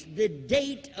change the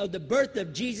date of the birth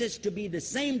of Jesus to be the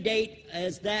same date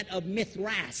as that of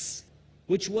Mithras,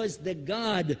 which was the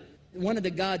god, one of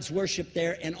the gods worshipped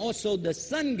there, and also the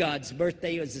sun god's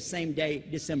birthday was the same day,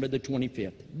 December the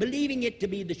 25th, believing it to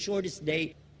be the shortest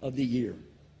day of the year.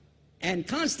 And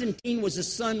Constantine was a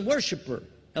sun worshiper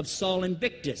of Sol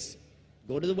Invictus.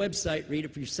 Go to the website, read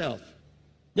it for yourself.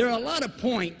 There are a lot of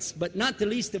points, but not the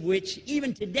least of which,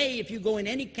 even today, if you go in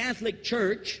any Catholic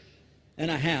church, and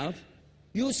I have,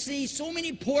 you'll see so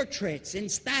many portraits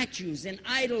and statues and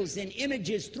idols and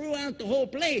images throughout the whole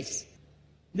place,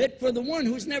 that for the one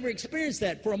who's never experienced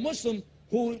that, for a Muslim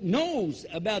who knows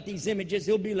about these images,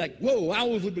 he'll be like, whoa,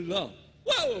 a'udhu billah.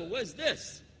 Whoa, what's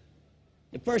this?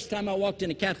 The first time I walked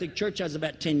in a Catholic church, I was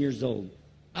about 10 years old.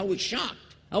 I was shocked.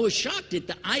 I was shocked at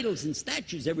the idols and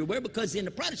statues everywhere, because in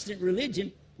the Protestant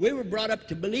religion, we were brought up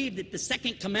to believe that the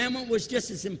second commandment was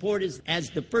just as important as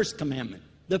the first commandment.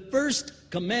 The first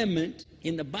commandment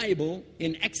in the Bible,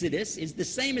 in Exodus, is the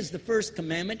same as the first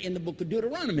commandment in the book of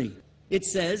Deuteronomy. It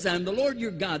says, I am the Lord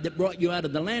your God that brought you out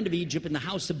of the land of Egypt in the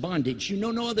house of bondage. You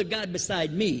know no other God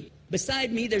beside me.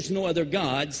 Beside me there's no other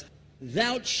gods.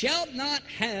 Thou shalt not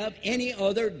have any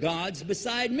other gods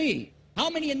beside me. How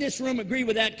many in this room agree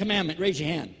with that commandment? Raise your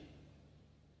hand.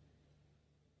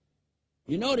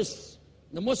 You notice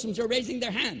the Muslims are raising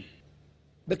their hand,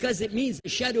 because it means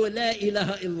Ashhadu la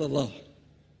ilaha illallah.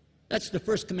 That's the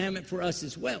first commandment for us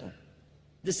as well.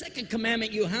 The second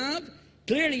commandment you have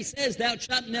clearly says, thou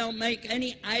shalt not make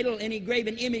any idol, any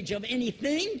graven image of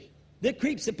anything that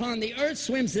creeps upon the earth,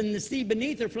 swims in the sea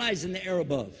beneath, or flies in the air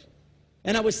above.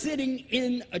 And I was sitting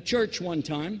in a church one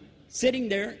time, sitting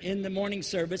there in the morning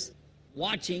service,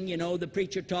 watching, the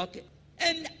preacher talk,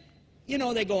 and,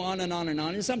 they go on and on and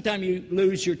on, and sometimes you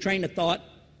lose your train of thought.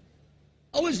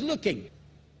 I was looking.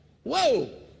 Whoa!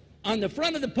 On the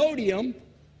front of the podium,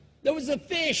 there was a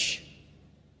fish.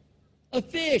 A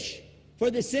fish. For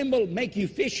the symbol, make you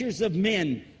fishers of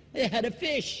men. They had a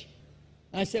fish.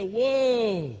 I said,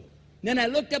 whoa. Then I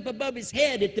looked up above his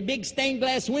head at the big stained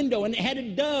glass window, and it had a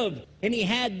dove. And he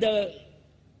had the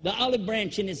olive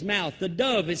branch in his mouth. The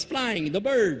dove is flying, the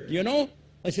bird,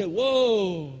 I said,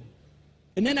 whoa.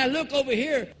 And then I look over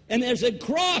here, and there's a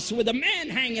cross with a man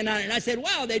hanging on it. And I said,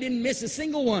 wow, they didn't miss a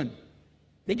single one.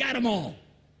 They got them all.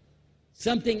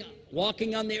 Something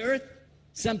walking on the earth,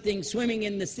 something swimming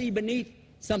in the sea beneath,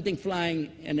 something flying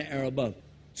in the air above.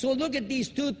 So look at these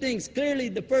two things. Clearly,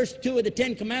 the first two of the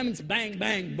 10 commandments, bang,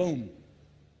 bang, boom.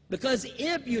 Because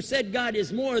if you said God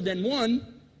is more than one,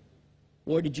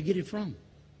 where did you get it from?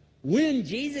 When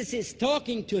Jesus is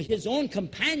talking to his own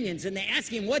companions and they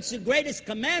ask him, what's the greatest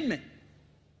commandment?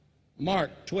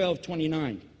 Mark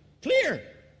 12:29. Clear.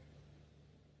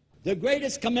 The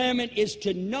greatest commandment is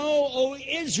to know, O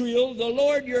Israel, the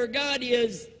Lord your God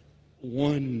is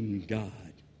one God.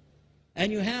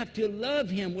 And you have to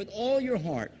love him with all your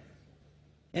heart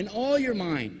and all your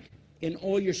mind and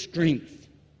all your strength.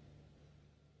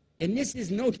 And this is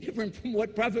no different from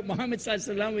what Prophet Muhammad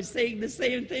ﷺ was saying, the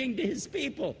same thing to his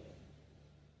people.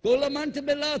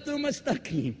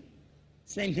 Same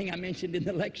thing I mentioned in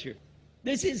the lecture.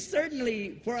 This is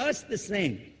certainly for us the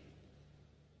same.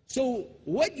 So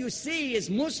what you see is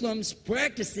Muslims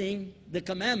practicing the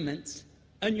commandments,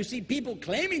 and you see people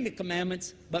claiming the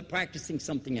commandments but practicing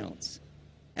something else.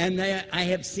 And I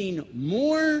have seen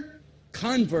more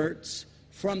converts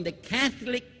from the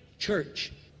Catholic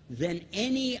Church than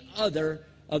any other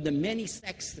of the many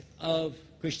sects of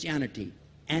Christianity,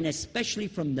 and especially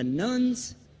from the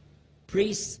nuns,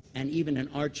 priests, and even an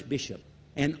archbishop.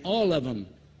 And all of them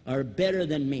are better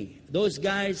than me. Those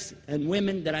guys and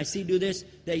women that I see do this,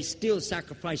 they still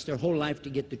sacrifice their whole life to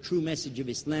get the true message of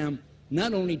Islam,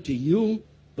 not only to you,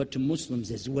 but to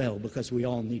Muslims as well, because we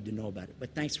all need to know about it.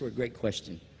 But thanks for a great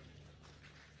question.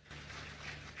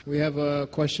 We have a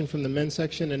question from the men's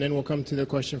section, and then we'll come to the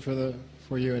question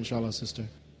for you, inshallah, sister.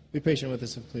 Be patient with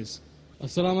us, please.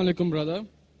 Assalamu alaikum, brother.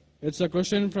 It's a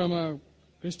question from a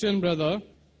Christian brother.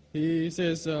 He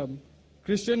says,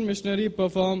 Christian missionary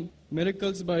perform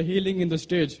miracles by healing in the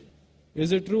stage.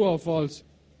 Is it true or false?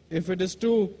 If it is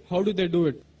true, how do they do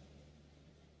it?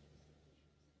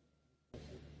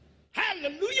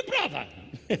 Hallelujah, brother.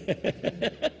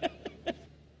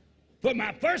 For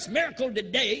my first miracle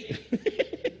today,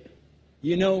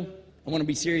 you know, I want to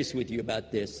be serious with you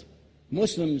about this.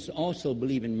 Muslims also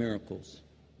believe in miracles,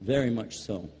 very much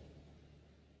so.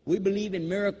 We believe in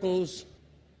miracles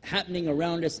happening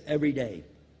around us every day,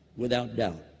 without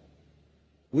doubt.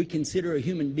 We consider a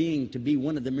human being to be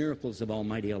one of the miracles of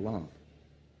Almighty Allah.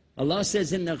 Allah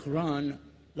says in the Quran,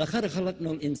 لَقَدْ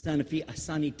خَلَقْنَا الْإِنسَانَ فِي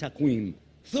أَحْسَنِ تَقْوِيمٍ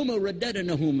ثُمَّ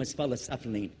رَدَّدْنَاهُ مَسْفَلَ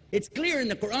السَّافِلِينَ. It's clear in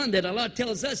the Quran that Allah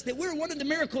tells us that we're one of the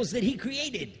miracles that He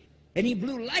created. And He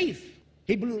blew life.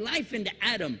 He blew life into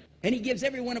Adam. And He gives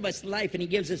every one of us life, and He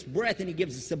gives us breath, and He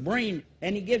gives us a brain,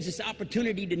 and He gives us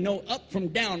opportunity to know up from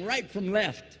down, right from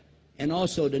left, and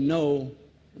also to know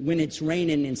when it's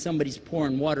raining and somebody's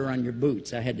pouring water on your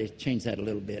boots. I had to change that a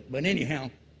little bit. But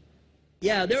anyhow,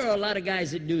 yeah, there are a lot of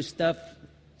guys that do stuff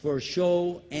for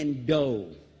show and dough,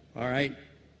 all right?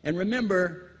 And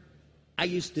remember, I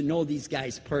used to know these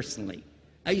guys personally.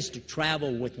 I used to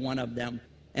travel with one of them,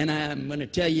 and I'm going to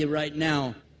tell you right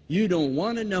now, you don't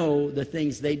want to know the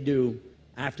things they do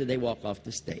after they walk off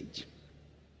the stage.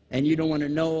 And you don't want to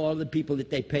know all the people that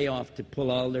they pay off to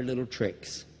pull all their little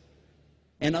tricks.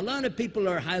 And a lot of people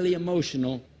are highly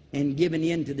emotional and giving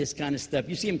in to this kind of stuff.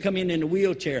 You see them come in a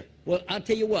wheelchair. Well, I'll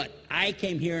tell you what, I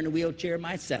came here in a wheelchair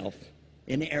myself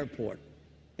in the airport.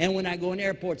 And when I go in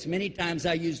airports, many times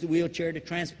I use the wheelchair to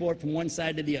transport from one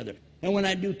side to the other. And when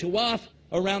I do tawaf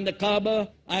around the Kaaba,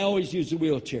 I always use the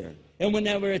wheelchair. And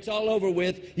whenever it's all over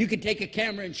with, you can take a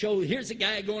camera and show, here's a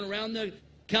guy going around the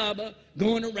Kaaba,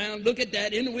 going around, look at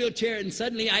that, in a wheelchair, and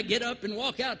suddenly I get up and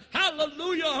walk out,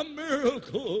 hallelujah, a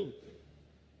miracle.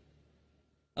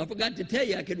 I forgot to tell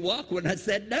you I could walk when I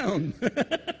sat down.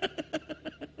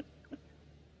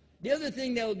 The other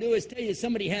thing they'll do is tell you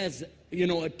somebody has, you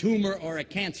know, a tumor or a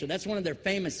cancer. That's one of their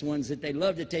famous ones that they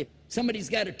love to tell you. Somebody's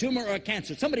got a tumor or a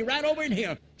cancer. Somebody right over in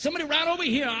here. Somebody right over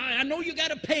here. I know you got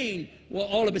a pain. Well,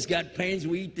 all of us got pains.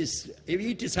 We eat this. If you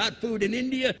eat this hot food in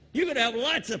India, you're going to have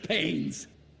lots of pains.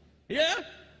 Yeah?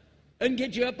 And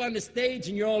get you up on the stage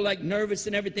and you're all like nervous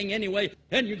and everything anyway.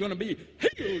 And you're going to be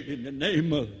healed in the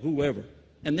name of whoever.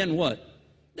 And then what?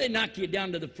 They knock you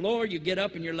down to the floor. You get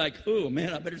up and you're like, oh,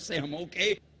 man, I better say I'm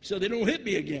okay so they don't hit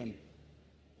me again.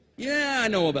 Yeah, I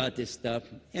know about this stuff.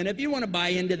 And if you want to buy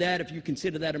into that, if you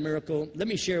consider that a miracle, let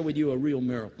me share with you a real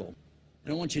miracle.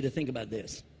 And I want you to think about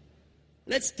this.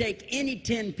 Let's take any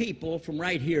 10 people from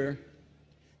right here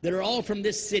that are all from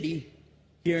this city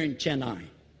here in Chennai.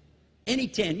 Any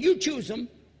 10. You choose them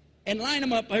and line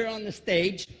them up here on the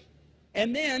stage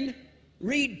and then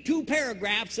read 2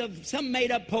 paragraphs of some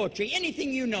made-up poetry,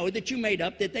 anything you know that you made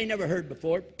up that they never heard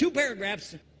before, 2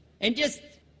 paragraphs, and just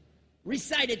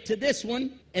recite it to this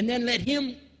one, and then let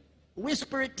him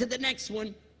whisper it to the next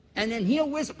one, and then he'll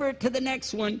whisper it to the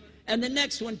next one, and the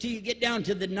next one till you get down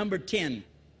to the number 10.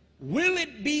 Will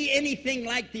it be anything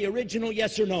like the original,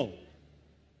 yes or no?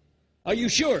 Are you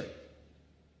sure?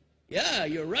 Yeah,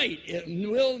 you're right. It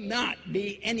will not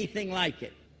be anything like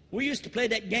it. We used to play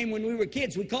that game when we were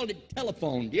kids. We called it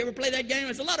telephone. Do you ever play that game? It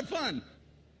was a lot of fun.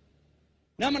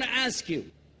 Now I'm going to ask you,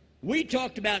 we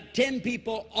talked about 10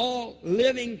 people all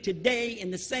living today in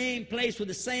the same place with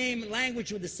the same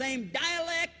language, with the same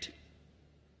dialect,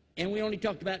 and we only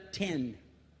talked about 10. And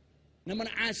I'm going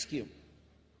to ask you,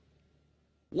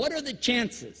 what are the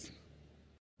chances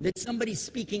that somebody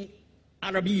speaking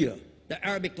Arabiya, the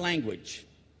Arabic language,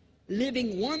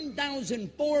 living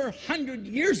 1,400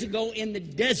 years ago in the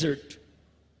desert,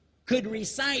 could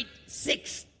recite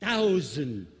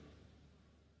 6,000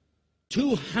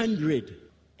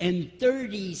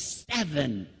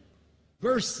 237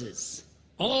 verses,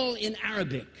 all in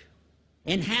Arabic,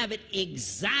 and have it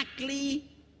exactly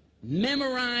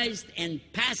memorized and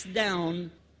passed down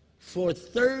for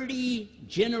 30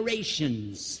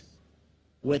 generations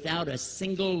without a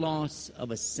single loss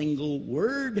of a single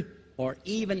word or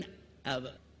even a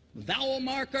vowel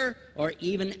marker or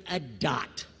even a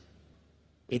dot.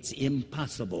 It's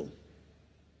impossible,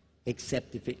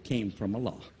 except if it came from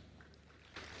Allah.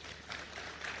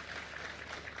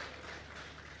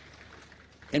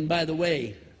 And by the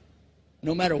way,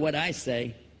 no matter what I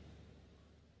say,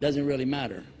 doesn't really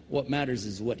matter. What matters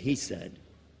is what He said.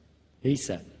 He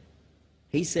said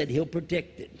He'll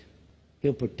protect it.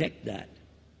 He'll protect that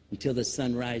until the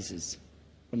sun rises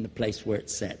from the place where it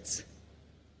sets.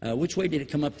 Which way did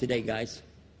it come up today, guys?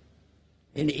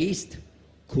 In the east?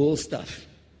 Cool stuff.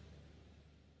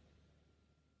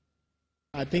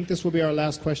 I think this will be our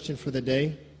last question for the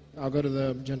day. I'll go to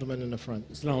the gentleman in the front.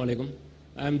 Assalamu alaikum.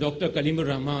 I'm Dr. Kalimur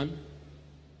Rahman.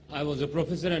 I was a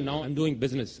professor and now I'm doing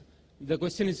business. The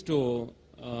question is to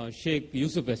Sheikh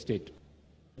Yusuf Estes.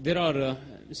 There are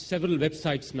several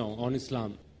websites now on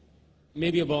Islam,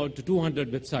 maybe about 200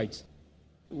 websites.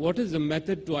 What is the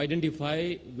method to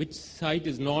identify which site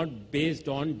is not based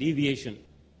on deviation?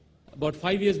 About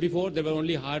 5 years before, there were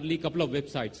only hardly a couple of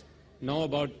websites. Now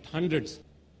about hundreds.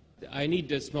 I need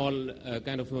a small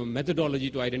kind of a methodology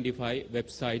to identify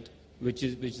website which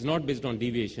is not based on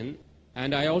deviation.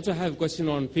 And I also have a question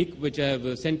on fiqh, which I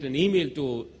have sent an email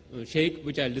to Sheikh,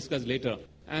 which I'll discuss later.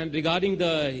 And regarding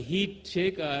the heat,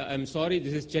 Sheikh, I'm sorry,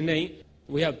 this is Chennai.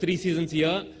 We have 3 seasons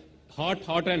here, hot,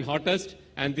 hotter and hottest,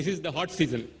 and this is the hot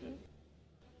season.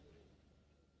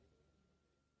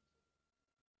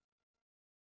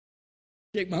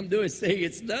 Sheikh Mamdouh is saying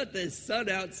it's not the sun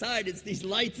outside, it's these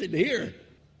lights in here.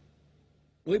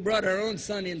 We brought our own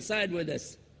sun inside with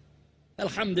us.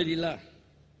 Alhamdulillah.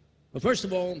 Well, first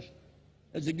of all,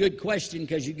 that's a good question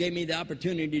because you gave me the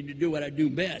opportunity to do what I do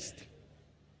best,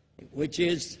 which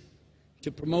is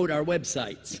to promote our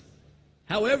websites.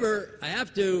 However, I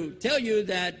have to tell you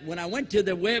that when I went to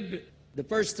the web the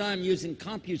first time using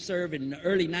CompuServe in the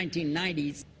early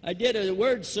 1990s, I did a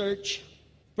word search.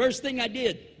 First thing I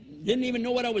didn't even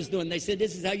know what I was doing. They said,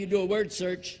 this is how you do a word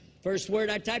search. First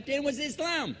word I typed in was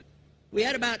Islam. We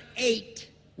had about 8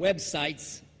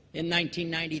 websites in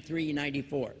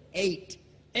 1993-94. 8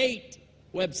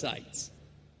 websites.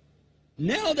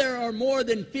 Now there are more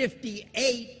than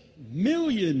 58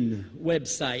 million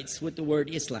websites with the word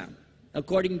Islam.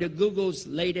 According to Google's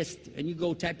latest, and you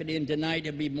go type it in tonight,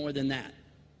 it'll be more than that.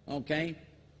 Okay?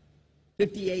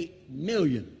 58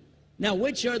 million. Now,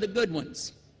 which are the good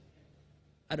ones?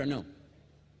 I don't know,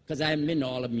 because I haven't been to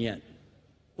all of them yet.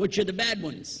 Which are the bad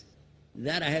ones?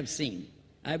 That I have seen.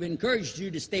 I've encouraged you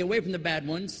to stay away from the bad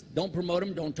ones. Don't promote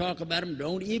them, don't talk about them,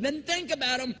 don't even think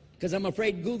about them, because I'm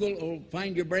afraid Google will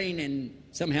find your brain and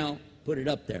somehow put it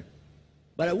up there.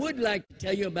 But I would like to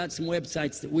tell you about some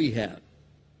websites that we have.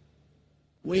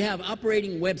 We have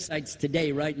operating websites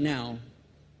today, right now,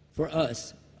 for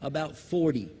us, about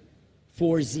 40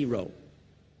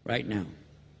 right now.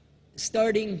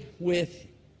 Starting with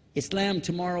Islam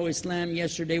tomorrow, Islam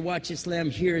yesterday, watch Islam,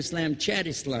 hear Islam, chat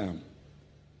Islam.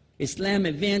 Islam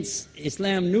events,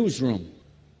 Islam newsroom.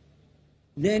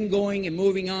 Then going and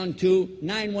moving on to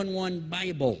 911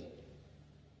 Bible,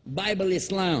 Bible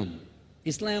Islam,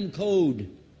 Islam code,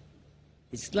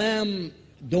 Islam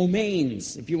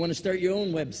domains, if you want to start your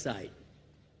own website.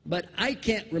 But I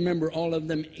can't remember all of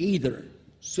them either.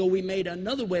 So we made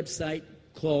another website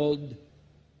called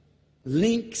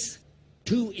Links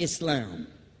to Islam.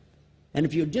 And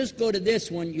if you just go to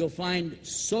this one, you'll find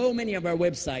so many of our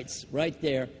websites right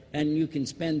there, and you can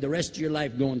spend the rest of your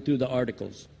life going through the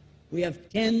articles. We have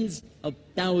tens of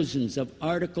thousands of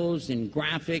articles and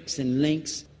graphics and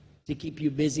links to keep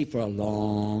you busy for a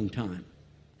long time.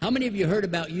 How many of you heard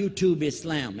about YouTube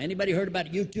Islam? Anybody heard about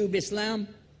YouTube Islam?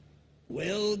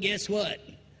 Well, guess what?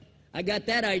 I got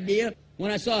that idea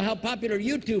when I saw how popular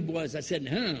YouTube was. I said,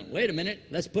 wait a minute,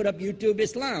 let's put up YouTube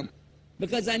Islam.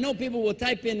 Because I know people will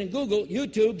type in Google,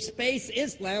 YouTube space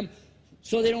Islam,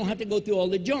 so they don't have to go through all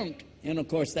the junk. And of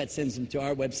course, that sends them to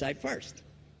our website first.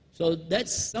 So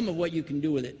that's some of what you can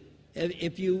do with it.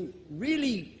 If you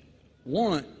really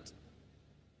want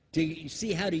to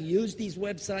see how to use these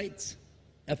websites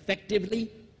effectively,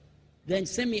 then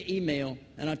send me an email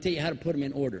and I'll tell you how to put them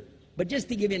in order. But just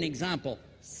to give you an example,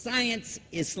 Science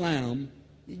Islam,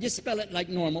 you just spell it like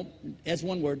normal, as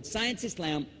one word,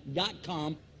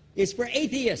 scienceislam.com is for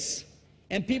atheists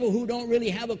and people who don't really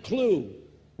have a clue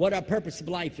what our purpose of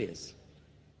life is.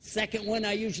 Second one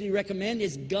I usually recommend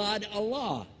is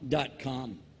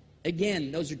godallah.com.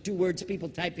 Again, those are two words people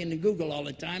type into Google all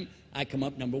the time. I come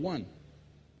up number one,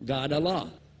 God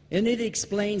Allah. And it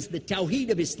explains the Tawheed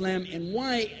of Islam and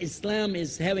why Islam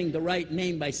is having the right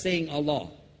name by saying Allah.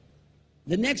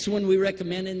 The next one we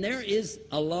recommend in there is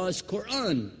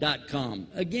allahsquran.com.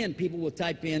 Again, people will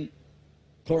type in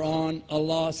Quran,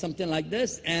 Allah, something like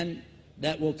this, and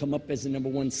that will come up as the number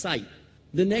one site.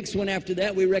 The next one after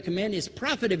that we recommend is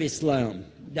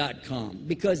prophetofislam.com,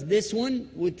 because this one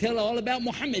will tell all about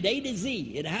Muhammad A to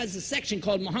Z. It has a section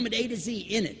called Muhammad A to Z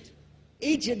in it.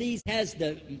 Each of these has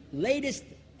the latest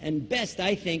and best,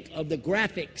 I think, of the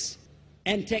graphics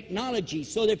and technology,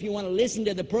 so that if you want to listen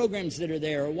to the programs that are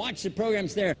there or watch the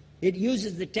programs there, it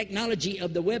uses the technology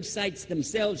of the websites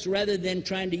themselves rather than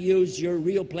trying to use your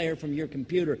real player from your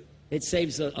computer. It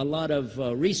saves a lot of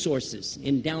resources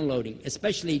in downloading,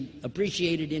 especially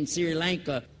appreciated in Sri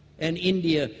Lanka and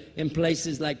India and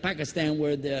places like Pakistan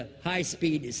where the high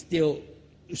speed is still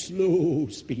slow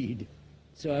speed.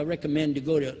 So I recommend to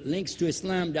go to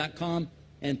linkstoislam.com,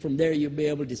 and from there you'll be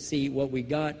able to see what we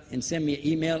got, and send me an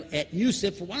email at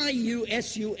Yusuf,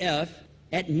 Y-U-S-U-F,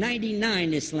 at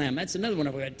 99islam. That's another one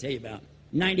I've got to tell you about,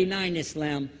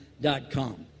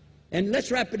 99islam.com. And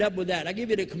let's wrap it up with that. I'll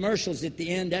give you the commercials at the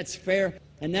end. That's fair.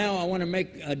 And now I want to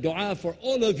make a dua for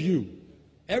all of you.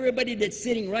 Everybody that's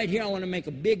sitting right here, I want to make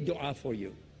a big dua for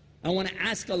you. I want to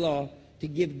ask Allah to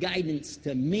give guidance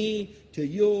to me, to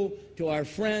you, to our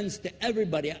friends, to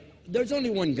everybody. There's only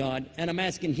one God, and I'm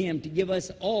asking Him to give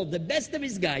us all the best of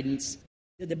His guidance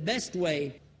to the best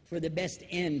way for the best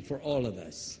end for all of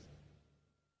us.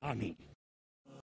 Ameen.